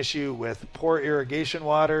 we've had an issue with poor irrigation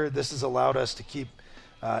water. This has allowed us to keep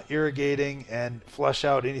irrigating and flush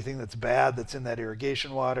out anything that's bad that's in that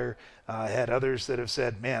irrigation water. I had others that have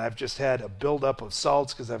said, man, I've just had a buildup of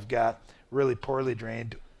salts because I've got really poorly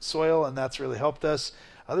drained soil, and that's really helped us.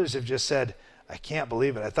 Others have just said, I can't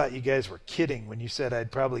believe it. I thought you guys were kidding when you said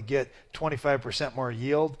I'd probably get 25% more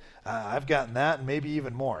yield. I've gotten that and maybe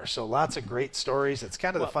even more. So lots of great stories. It's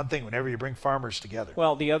kind of the fun thing whenever you bring farmers together.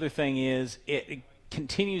 Well, the other thing is it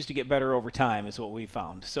continues to get better over time is what we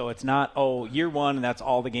found. So it's not, year one and that's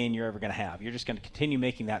all the gain you're ever going to have. You're just going to continue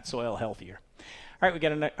making that soil healthier. All right, we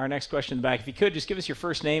got our next question in the back. If you could, just give us your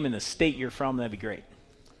first name and the state you're from, that'd be great.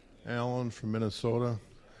 Alan from Minnesota.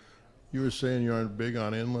 You were saying you aren't big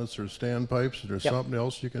on inlets or standpipes. Is there something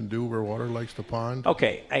else you can do where water likes to pond?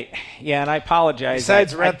 Okay, and I apologize.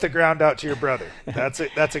 Besides rent the ground out to your brother. That's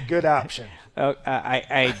a good option.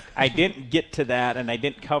 I didn't get to that, and I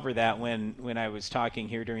didn't cover that when I was talking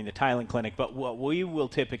here during the tiling clinic. But what we will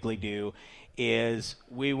typically do is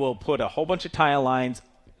we will put a whole bunch of tile lines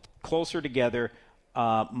closer together,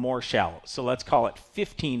 more shallow. So let's call it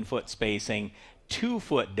 15-foot spacing,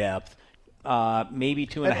 2-foot depth, maybe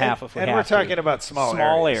 2.5 foot. And we're talking about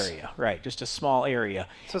small area, right? Just a small area.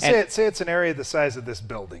 So say it's an area the size of this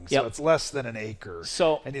building, so it's less than an acre.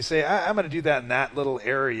 And you say, I'm going to do that in that little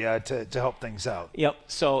area to help things out. Yep.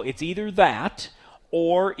 So it's either that,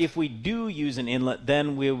 or if we do use an inlet,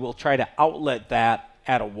 then we will try to outlet that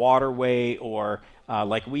at a waterway, or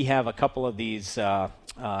like we have a couple of these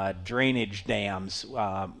drainage dams,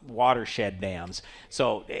 watershed dams.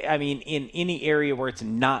 So, I mean, in any area where it's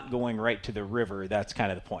not going right to the river, that's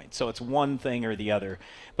kind of the point. So it's one thing or the other.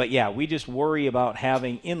 But yeah, we just worry about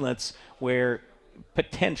having inlets where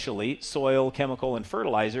potentially soil, chemical, and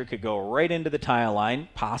fertilizer could go right into the tile line,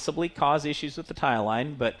 possibly cause issues with the tile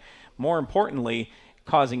line, but more importantly,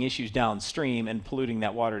 causing issues downstream and polluting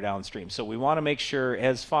that water downstream. So we want to make sure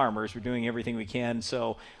as farmers we're doing everything we can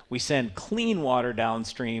so we send clean water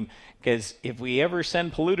downstream, because if we ever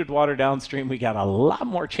send polluted water downstream, we got a lot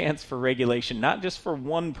more chance for regulation, not just for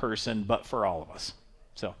one person, but for all of us.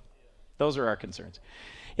 So those are our concerns.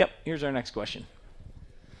 Yep, here's our next question.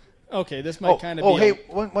 Okay, this might kind of be... hey,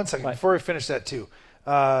 one second, before we finish that too,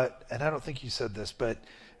 and I don't think you said this, but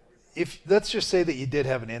if let's just say that you did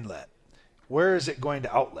have an inlet, where is it going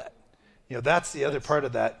to outlet? You know, that's the other part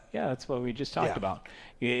of that. Yeah, that's what we just talked about.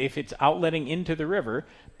 If it's outletting into the river,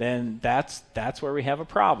 then that's where we have a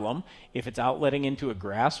problem. If it's outletting into a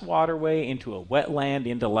grass waterway, into a wetland,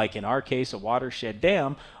 into, like in our case, a watershed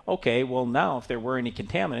dam, okay, well now if there were any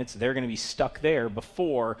contaminants, they're going to be stuck there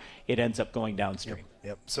before it ends up going downstream.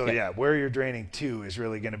 Yep. So where you're draining to is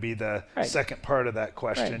really going to be the second part of that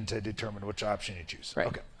question to determine which option you choose.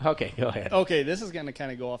 Right. Okay, go ahead. Okay, this is going to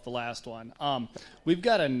kind of go off the last one. We've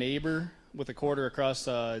got a neighbor with a quarter across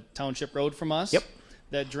Township Road from us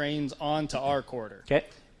that drains onto our quarter. Okay.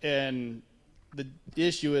 And the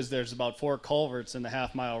issue is there's about 4 culverts in the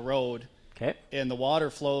half-mile road. Okay. And the water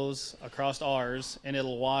flows across ours, and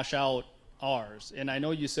it'll wash out ours. And I know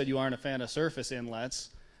you said you aren't a fan of surface inlets.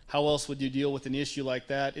 How else would you deal with an issue like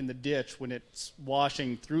that in the ditch when it's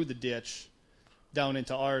washing through the ditch down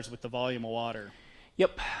into ours with the volume of water?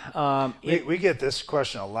 Yep. We get this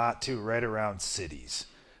question a lot, too, right around cities.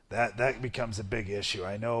 That becomes a big issue.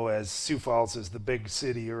 I know as Sioux Falls is the big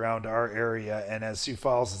city around our area, and as Sioux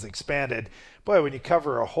Falls has expanded, boy, when you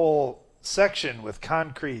cover a whole section with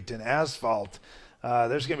concrete and asphalt,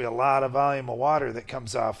 there's going to be a lot of volume of water that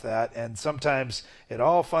comes off that, and sometimes it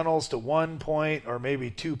all funnels to 1 point or maybe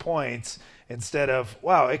 2 points instead of,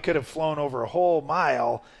 wow, it could have flown over a whole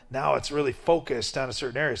mile. Now it's really focused on a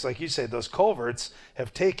certain area. So like you said, those culverts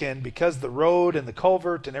have taken, because the road and the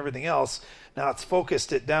culvert and everything else, now it's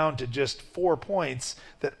focused it down to just 4 points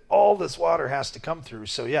that all this water has to come through.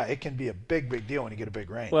 So yeah, it can be a big deal when you get a big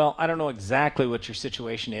rain. Well, I don't know exactly what your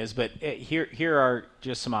situation is, but here are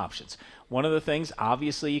just some options. One of the things,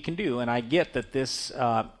 obviously, you can do, and I get that this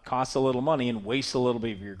costs a little money and wastes a little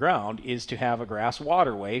bit of your ground, is to have a grass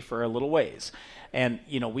waterway for a little ways. And,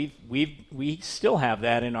 you know, we still have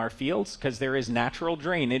that in our fields because there is natural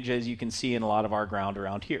drainage, as you can see in a lot of our ground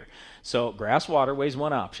around here. So grass waterway is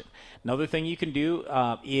one option. Another thing you can do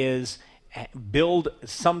is build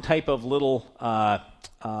some type of little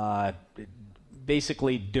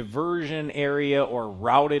basically diversion area or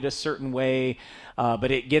route it a certain way, but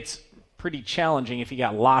it gets pretty challenging if you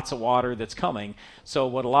got lots of water that's coming. So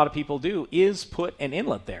what a lot of people do is put an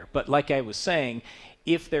inlet there. But like I was saying,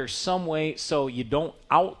 if there's some way so you don't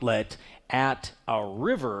outlet at a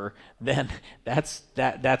river, then that's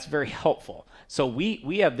very helpful. So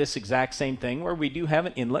we have this exact same thing where we do have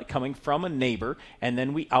an inlet coming from a neighbor, and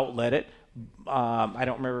then we outlet it. I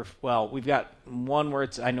don't remember. We've got one where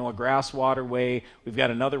it's, I know, a grass waterway. We've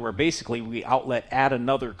got another where basically we outlet at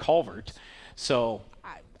another culvert. So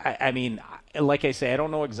I mean, like I say, I don't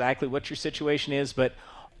know exactly what your situation is, but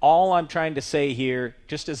all I'm trying to say here,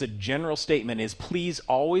 just as a general statement, is please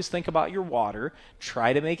always think about your water.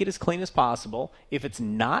 Try to make it as clean as possible. If it's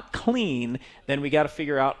not clean, then we got to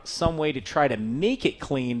figure out some way to try to make it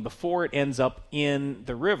clean before it ends up in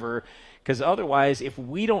the river. Because otherwise, if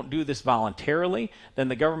we don't do this voluntarily, then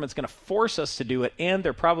the government's going to force us to do it, and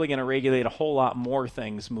they're probably going to regulate a whole lot more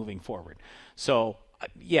things moving forward. So,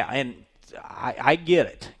 yeah, and I get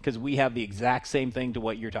it, because we have the exact same thing to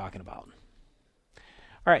what you're talking about.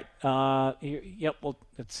 All right. Yep. Well,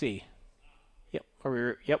 let's see. Yep.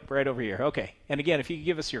 Right over here. Okay. And again, if you could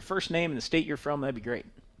give us your first name and the state you're from, that'd be great.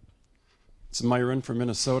 It's Myron from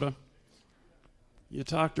Minnesota. You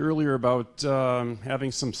talked earlier about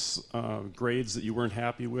having some grades that you weren't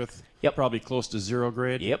happy with. Yep. Probably close to 0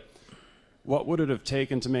 grade. Yep. What would it have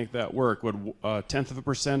taken to make that work? Would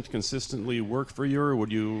 0.1% consistently work for you, or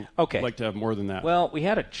would you like to have more than that? Well, we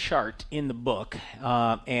had a chart in the book,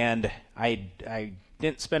 and I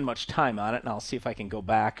didn't spend much time on it, and I'll see if I can go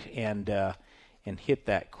back and hit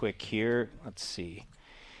that quick here. Let's see.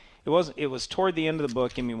 It was toward the end of the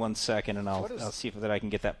book. Give me 1 second, and I'll see if I can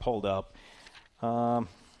get that pulled up.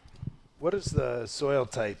 What is the soil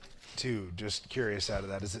type, too? Just curious out of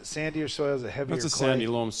that. Is it sandier soil? Is it heavier clay? That's a sandy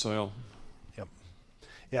loam soil. Yep.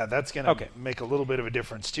 Yeah, that's going to make a little bit of a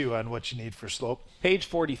difference, too, on what you need for slope. Page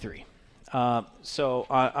 43. So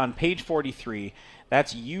on page 43,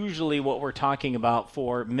 that's usually what we're talking about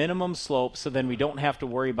for minimum slope, so then we don't have to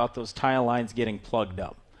worry about those tile lines getting plugged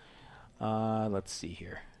up. Let's see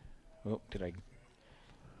here. Oh, did I...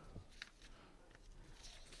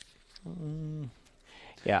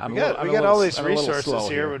 Yeah, we got all these resources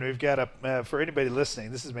here when we've got for anybody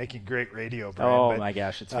listening. This is making great radio, Brian. Oh my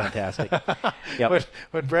gosh, it's fantastic. Yep.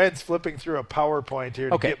 When Brad's flipping through a PowerPoint here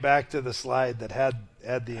to get back to the slide that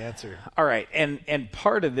had the answer. All right, and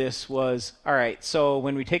part of this was, all right, so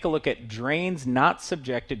when we take a look at drains not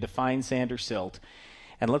subjected to fine sand or silt,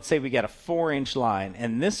 and let's say we got a 4-inch line,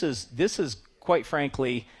 and this is quite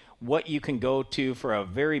frankly what you can go to for a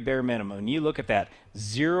very bare minimum. And you look at that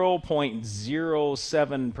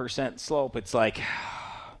 0.07% slope, it's like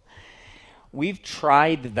we've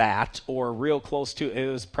tried that or real close to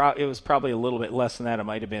it. Was probably a little bit less than that. It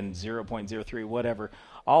might have been 0.03, whatever.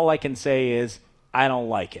 All I can say is I don't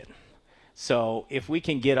like it. So if we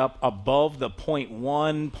can get up above the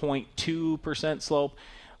 0.1, 0.2% slope,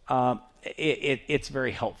 it's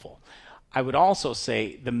very helpful. I would also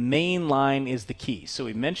say the main line is the key. So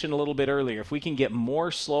we mentioned a little bit earlier, if we can get more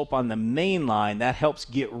slope on the main line, that helps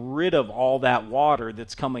get rid of all that water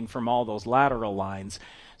that's coming from all those lateral lines.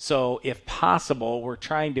 So if possible, we're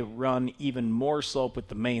trying to run even more slope with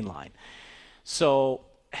the main line. So,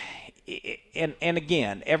 and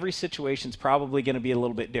again, every situation's probably going to be a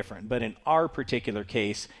little bit different. But in our particular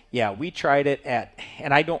case, yeah, we tried it at,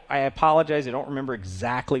 and I apologize, I don't remember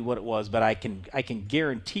exactly what it was, but I can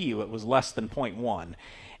guarantee you it was less than 0.1,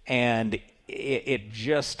 and it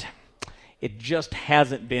just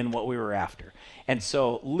hasn't been what we were after. And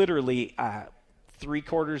so literally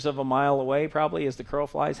 3/4 of a mile away, probably as the crow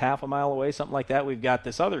flies, half a mile away, something like that, we've got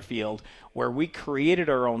this other field where we created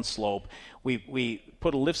our own slope. We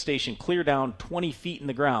put a lift station clear down 20 feet in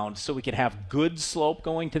the ground so we could have good slope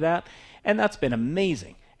going to that, and that's been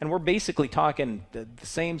amazing. And we're basically talking the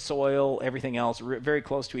same soil, everything else, very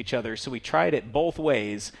close to each other. So we tried it both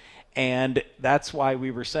ways. And that's why we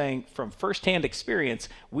were saying from firsthand experience,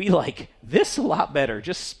 we like this a lot better.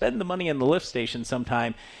 Just spend the money on the lift station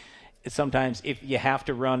sometimes if you have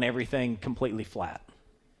to run everything completely flat.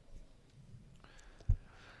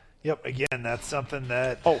 Yep, again, that's something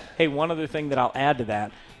that... Oh, hey, one other thing that I'll add to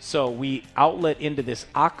that. So we outlet into this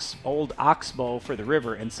old oxbow for the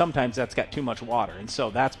river, and sometimes that's got too much water. And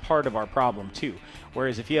so that's part of our problem, too.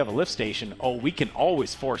 Whereas if you have a lift station, we can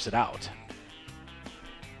always force it out.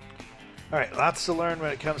 All right, lots to learn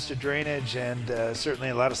when it comes to drainage, and certainly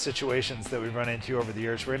a lot of situations that we've run into over the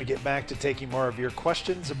years. We're going to get back to taking more of your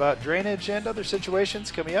questions about drainage and other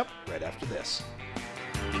situations coming up right after this.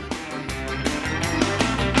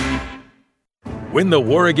 Win the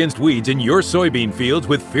war against weeds in your soybean fields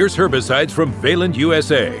with Fierce herbicides from Valent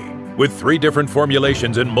USA. With 3 different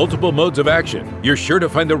formulations and multiple modes of action, you're sure to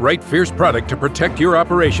find the right Fierce product to protect your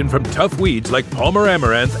operation from tough weeds like Palmer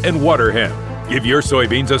amaranth and water hemp. Give your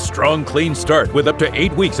soybeans a strong, clean start with up to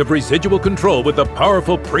 8 weeks of residual control with the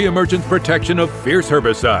powerful pre-emergence protection of Fierce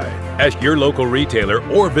herbicide. Ask your local retailer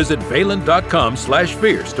or visit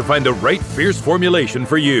valent.com/fierce to find the right Fierce formulation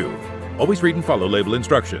for you. Always read and follow label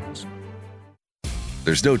instructions.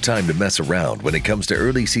 There's no time to mess around when it comes to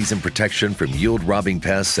early season protection from yield-robbing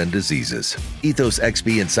pests and diseases. Ethos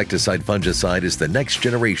XB insecticide fungicide is the next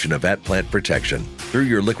generation of at-plant protection. Through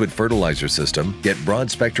your liquid fertilizer system, get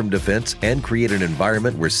broad-spectrum defense and create an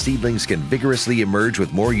environment where seedlings can vigorously emerge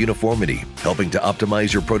with more uniformity, helping to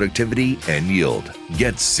optimize your productivity and yield.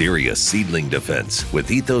 Get serious seedling defense with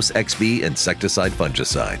Ethos XB insecticide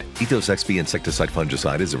fungicide. Ethos XB insecticide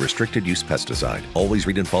fungicide is a restricted-use pesticide. Always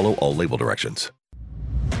read and follow all label directions.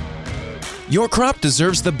 Your crop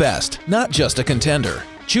deserves the best, not just a contender.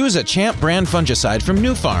 Choose a Champ brand fungicide from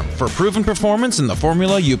New Farm for proven performance in the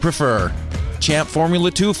formula you prefer. Champ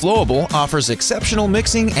Formula 2 Flowable offers exceptional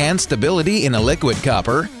mixing and stability in a liquid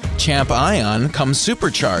copper. Champ Ion comes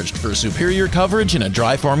supercharged for superior coverage in a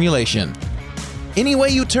dry formulation. Any way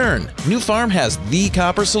you turn, New Farm has the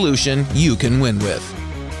copper solution you can win with.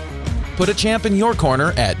 Put a Champ in your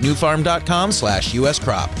corner at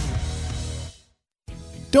newfarm.com/USCrop.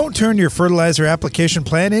 Don't turn your fertilizer application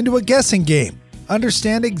plan into a guessing game.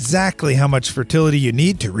 Understand exactly how much fertility you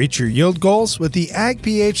need to reach your yield goals with the Ag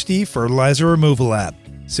PhD Fertilizer Removal app.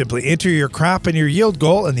 Simply enter your crop and your yield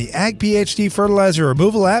goal, and the Ag PhD Fertilizer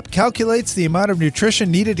Removal app calculates the amount of nutrition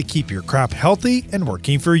needed to keep your crop healthy and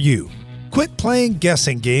working for you. Quit playing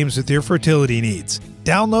guessing games with your fertility needs.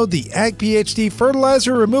 Download the Ag PhD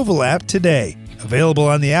Fertilizer Removal app today. Available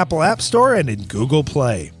on the Apple App Store and in Google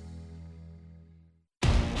Play.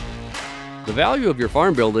 The value of your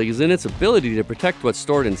farm building is in its ability to protect what's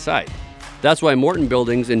stored inside. That's why Morton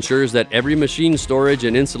Buildings ensures that every machine, storage,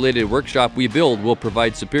 and insulated workshop we build will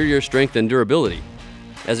provide superior strength and durability.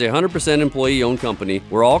 As a 100% employee-owned company,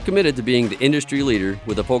 we're all committed to being the industry leader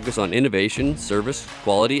with a focus on innovation, service,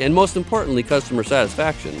 quality, and most importantly, customer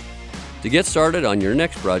satisfaction. To get started on your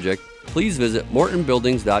next project, please visit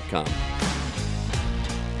mortonbuildings.com.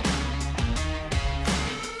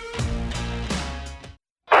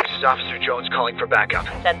 Officer Jones calling for backup.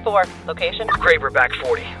 10-4. Location? Craver back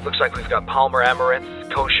 40. Looks like we've got Palmer amaranth,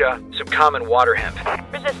 kochia, some common water hemp.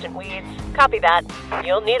 Resistant weeds. Copy that.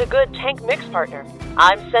 You'll need a good tank mix partner.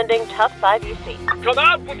 I'm sending Tough 5 EC. Come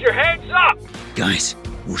out with your hands up! Guys,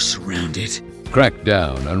 we're surrounded. Crack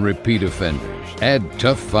down on repeat offenders. Add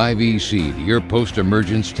Tough 5 EC to your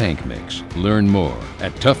post-emergence tank mix. Learn more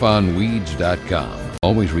at toughnweeds.com.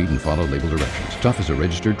 Always read and follow label directions. Tough is a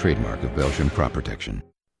registered trademark of Belgian Crop Protection.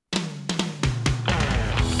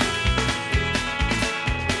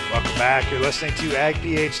 Welcome back. You're listening to Ag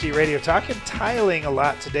PhD Radio, talking tiling a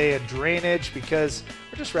lot today and drainage because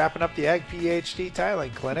we're just wrapping up the Ag PhD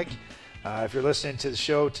Tiling Clinic. If you're listening to the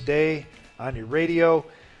show today on your radio,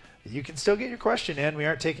 you can still get your question in. We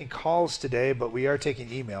aren't taking calls today, but we are taking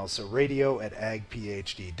emails, so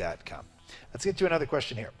radio@agphd.com. Let's get to another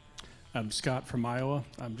question here. I'm Scott from Iowa.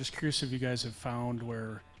 I'm just curious if you guys have found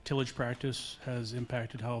where tillage practice has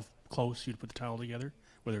impacted how close you'd put the tile together,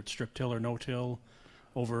 whether it's strip till or no-till.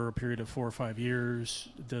 Over a period of 4 or 5 years,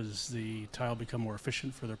 does the tile become more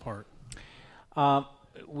efficient for their part?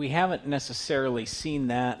 We haven't necessarily seen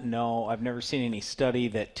that, no. I've never seen any study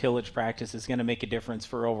that tillage practice is going to make a difference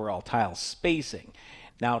for overall tile spacing.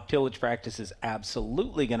 Now, tillage practice is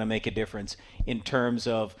absolutely going to make a difference in terms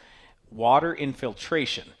of water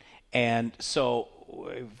infiltration. And so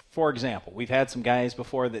for example, we've had some guys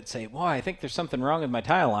before that say, well, I think there's something wrong with my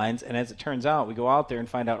tile lines. And as it turns out, we go out there and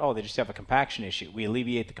find out, oh, they just have a compaction issue. We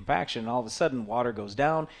alleviate the compaction, and all of a sudden, water goes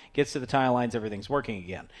down, gets to the tile lines, everything's working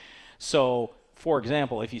again. So, for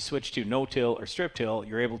example, if you switch to no-till or strip-till,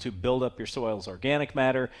 you're able to build up your soil's organic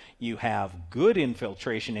matter. You have good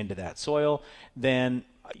infiltration into that soil. Then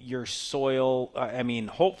your soil,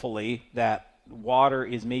 hopefully that water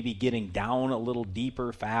is maybe getting down a little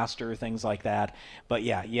deeper, faster, things like that. But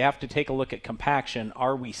yeah, you have to take a look at compaction.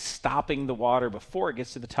 Are we stopping the water before it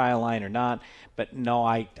gets to the tile line or not? But no,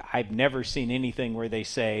 I've never seen anything where they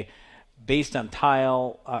say, based on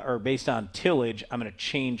tile or based on tillage, I'm going to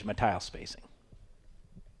change my tile spacing.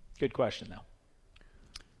 Good question, though.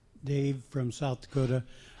 Dave from South Dakota.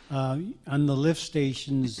 On the lift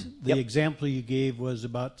stations, the example you gave was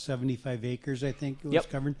about 75 acres, I think it was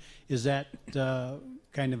covered. Is that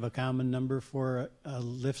kind of a common number for a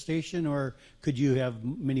lift station, or could you have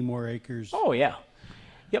many more acres? Oh, yeah.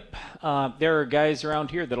 Yep. There are guys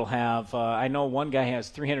around here that'll have, I know one guy has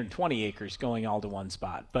 320 acres going all to one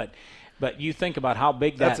spot, but you think about how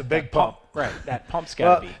big that's a big pump. Right, that pump's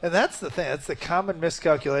got to be. And that's the thing. That's the common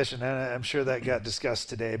miscalculation, and I'm sure that got discussed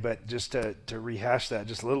today, but just to rehash that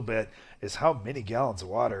just a little bit, is how many gallons of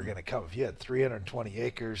water are going to come. If you had 320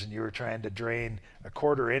 acres and you were trying to drain a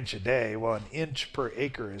quarter inch a day, well, an inch per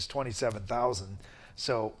acre is 27,000.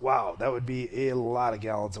 So, wow, that would be a lot of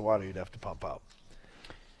gallons of water you'd have to pump out.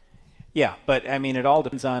 Yeah, but it all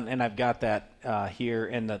depends on, and I've got that here,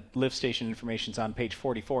 and the lift station information's on page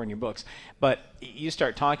 44 in your books. But you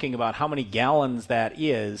start talking about how many gallons that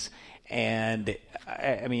is, and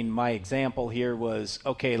my example here was,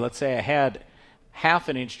 okay, let's say I had half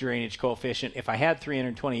an inch drainage coefficient. If I had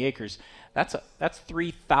 320 acres, that's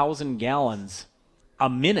 3,000 gallons a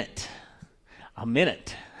minute.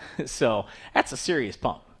 So that's a serious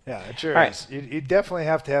pump. Yeah, it sure is. You definitely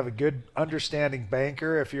have to have a good understanding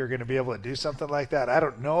banker if you're going to be able to do something like that. I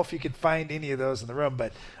don't know if you could find any of those in the room,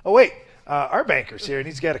 but our banker's here and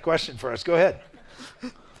he's got a question for us. Go ahead.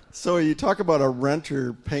 So you talk about a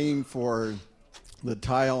renter paying for the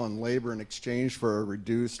tile and labor in exchange for a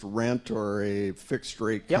reduced rent or a fixed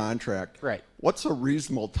rate contract. Right. What's a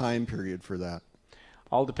reasonable time period for that?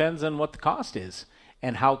 All depends on what the cost is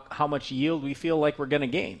and how much yield we feel like we're going to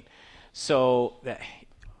gain. So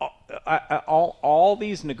all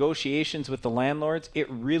these negotiations with the landlords, it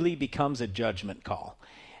really becomes a judgment call.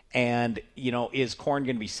 And, is corn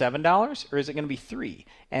going to be $7 or is it going to be $3?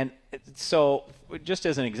 And so just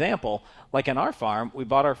as an example, like on our farm, we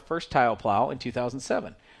bought our first tile plow in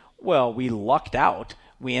 2007. Well, we lucked out.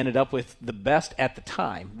 We ended up with the best at the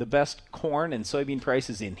time, the best corn and soybean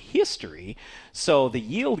prices in history. So the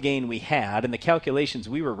yield gain we had and the calculations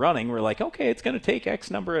we were running were like, okay, it's going to take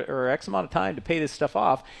X number or X amount of time to pay this stuff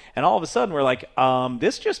off. And all of a sudden we're like,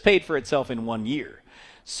 this just paid for itself in 1 year.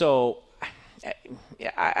 So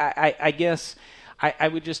I guess I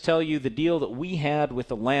would just tell you the deal that we had with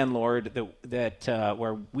the landlord that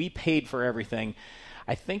where we paid for everything,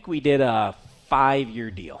 I think we did a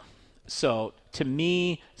 5-year deal. So to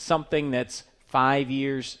me, something that's 5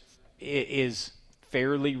 years is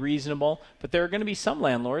fairly reasonable. But there are going to be some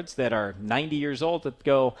landlords that are 90 years old that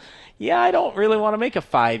go, yeah, I don't really want to make a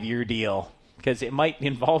 5-year deal because it might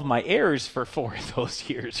involve my heirs for 4 of those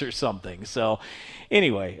years or something. So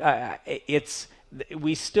anyway,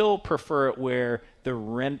 we still prefer it where the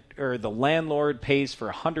rent or the landlord pays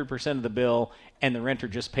for 100% of the bill and the renter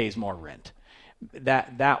just pays more rent.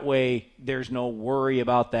 That way there's no worry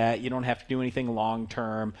about that. You don't have to do anything long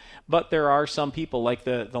term. But there are some people like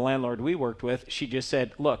the landlord we worked with. She just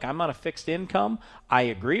said, look, I'm on a fixed income. I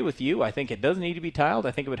agree with you. I think it does need to be tiled.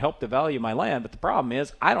 I think it would help the value of my land. But the problem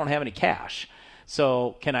is I don't have any cash.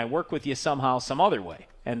 So can I work with you somehow, some other way?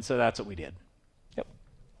 And so that's what we did. Yep.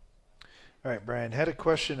 All right, Brian, had a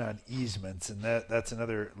question on easements, and that's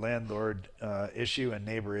another landlord issue and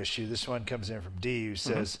neighbor issue. This one comes in from D, who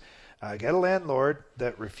says, I got a landlord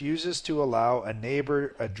that refuses to allow a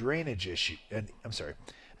neighbor a drainage issue. I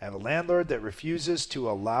have a landlord that refuses to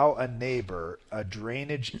allow a neighbor a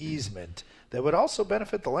drainage easement that would also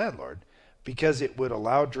benefit the landlord because it would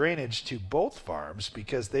allow drainage to both farms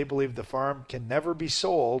because they believe the farm can never be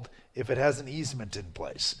sold if it has an easement in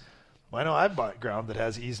place. Well, I know I've bought ground that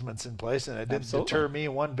has easements in place, and it didn't deter me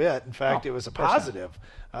one bit. In fact, it was a positive.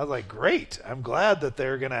 I was like, great. I'm glad that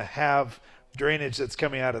they're going to have drainage that's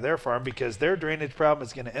coming out of their farm because their drainage problem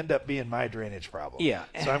is going to end up being my drainage problem. Yeah.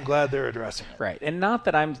 So I'm glad they're addressing it. Right. And not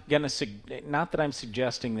that I'm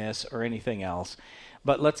suggesting this or anything else,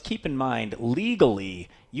 but let's keep in mind legally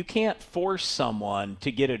you can't force someone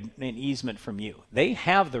to get an easement from you. They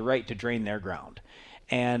have the right to drain their ground.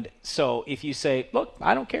 And so if you say, look,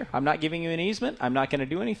 I don't care, I'm not giving you an easement, I'm not going to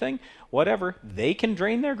do anything, whatever, they can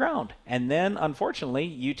drain their ground. And then, unfortunately,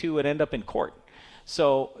 you two would end up in court.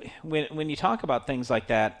 So when you talk about things like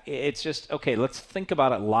that, it's just, okay, let's think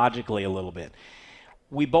about it logically a little bit.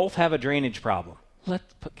 We both have a drainage problem.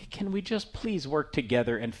 Can we just please work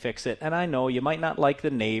together and fix it? And I know you might not like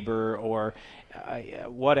the neighbor or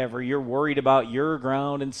whatever. You're worried about your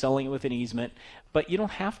ground and selling it with an easement. But you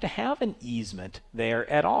don't have to have an easement there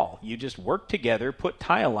at all. You just work together, put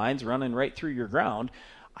tile lines running right through your ground.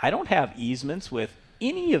 I don't have easements with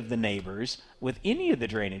any of the neighbors with any of the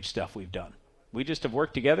drainage stuff we've done. We just have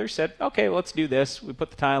worked together, said, okay, let's do this. We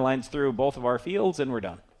put the tile lines through both of our fields, and we're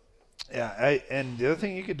done. Yeah, and the other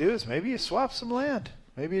thing you could do is maybe you swap some land.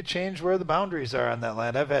 Maybe you change where the boundaries are on that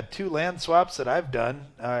land. I've had 2 land swaps that I've done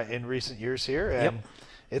in recent years here, and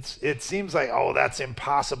it seems like, oh, that's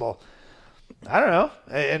impossible. I don't know.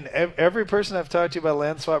 And every person I've talked to about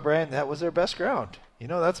land swap, Brian, that was their best ground.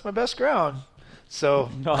 That's my best ground. So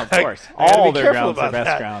no, of course, all their grounds are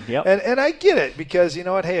best ground. Yep. And I get it, because you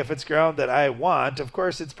know what? Hey, if it's ground that I want, of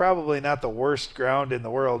course, it's probably not the worst ground in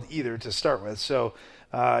the world either to start with. So,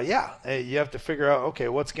 you have to figure out, okay,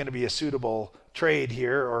 what's going to be a suitable trade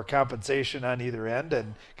here or compensation on either end,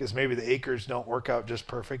 and because maybe the acres don't work out just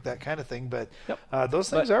perfect, that kind of thing. But those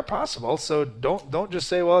things are possible. So don't just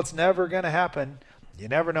say, well, it's never going to happen. You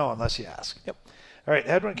never know unless you ask. Yep. All right,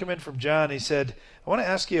 had one come in from John. He said, I want to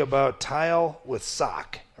ask you about tile with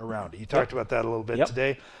sock around it. You talked about that a little bit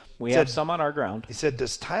today. We have some on our ground. He said,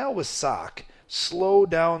 does tile with sock slow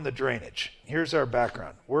down the drainage? Here's our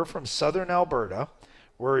background. We're from southern Alberta.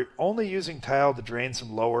 We're only using tile to drain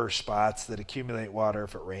some lower spots that accumulate water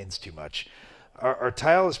if it rains too much. Our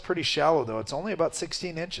tile is pretty shallow, though. It's only about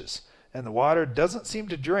 16 inches, and the water doesn't seem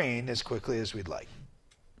to drain as quickly as we'd like.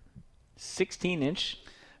 16-inch?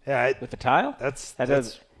 Yeah, with the tile?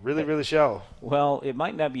 That's really, really shallow. Well, it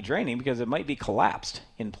might not be draining because it might be collapsed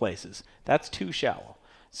in places. That's too shallow.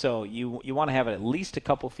 So you want to have it at least a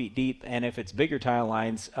couple feet deep, and if it's bigger tile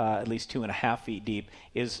lines, at least 2.5 feet deep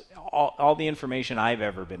is all the information I've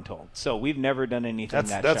ever been told. So we've never done anything that's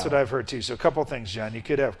shallow. What I've heard too. So a couple things, John. You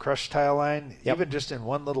could have crushed tile line, even just in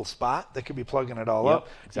one little spot that could be plugging it all up.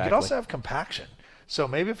 Exactly. You could also have compaction. So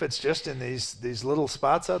maybe if it's just in these little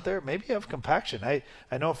spots out there, maybe you have compaction. I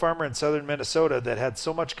know a farmer in southern Minnesota that had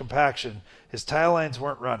so much compaction, his tile lines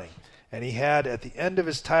weren't running. And he had, at the end of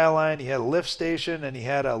his tile line, he had a lift station, and he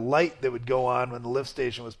had a light that would go on when the lift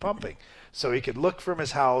station was pumping. So he could look from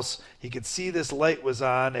his house, he could see this light was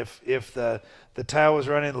on if the tile was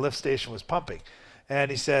running, the lift station was pumping.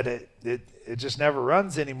 And he said, it just never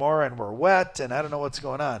runs anymore, and we're wet, and I don't know what's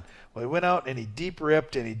going on. Well, he went out, and he deep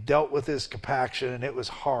ripped, and he dealt with his compaction, and it was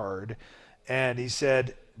hard. And he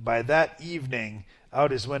said, by that evening, out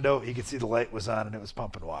his window, he could see the light was on and it was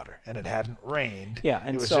pumping water, and it hadn't rained. Yeah,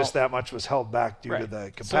 and it was just that much was held back due to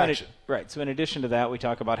the compaction. So in addition to that, we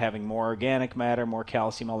talk about having more organic matter, more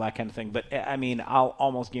calcium, all that kind of thing. But I mean, I'll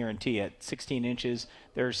almost guarantee it, 16 inches,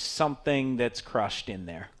 there's something that's crushed in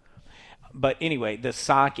there. But anyway, the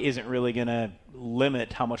sock isn't really going to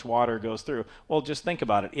limit how much water goes through. Well, just think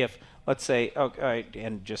about it. If, let's say, I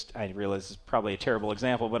realize this is probably a terrible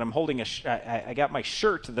example, but I'm holding I got my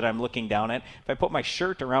shirt that I'm looking down at. If I put my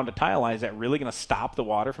shirt around a tile line, is that really going to stop the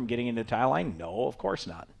water from getting into the tile line? No, of course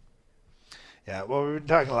not. Yeah, well, we've been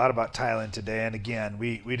talking a lot about tiling today, and again,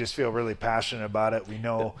 we just feel really passionate about it. We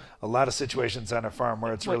know a lot of situations on a farm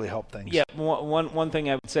where it's really helped things. Yeah, one thing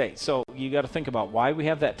I would say, so you got to think about why we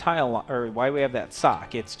have that tile, or why we have that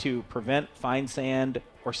sock. It's to prevent fine sand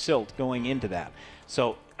or silt going into that.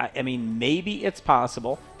 So, I mean, maybe it's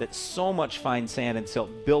possible that so much fine sand and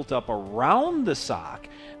silt built up around the sock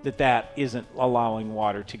that isn't allowing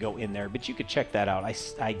water to go in there. But you could check that out.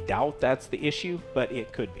 I doubt that's the issue, but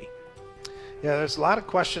it could be. Yeah, there's a lot of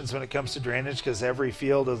questions when it comes to drainage because every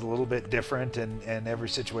field is a little bit different, and every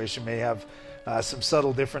situation may have some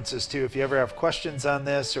subtle differences too. If you ever have questions on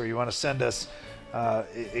this, or you want to send us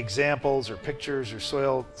examples or pictures or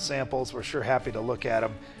soil samples, we're sure happy to look at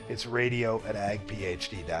them. It's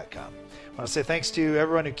radio@agphd.com. I want to say thanks to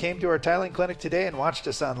everyone who came to our tiling clinic today and watched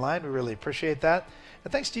us online. We really appreciate that.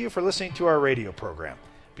 And thanks to you for listening to our radio program.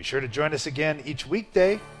 Be sure to join us again each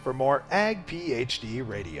weekday for more Ag PhD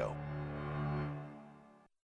Radio.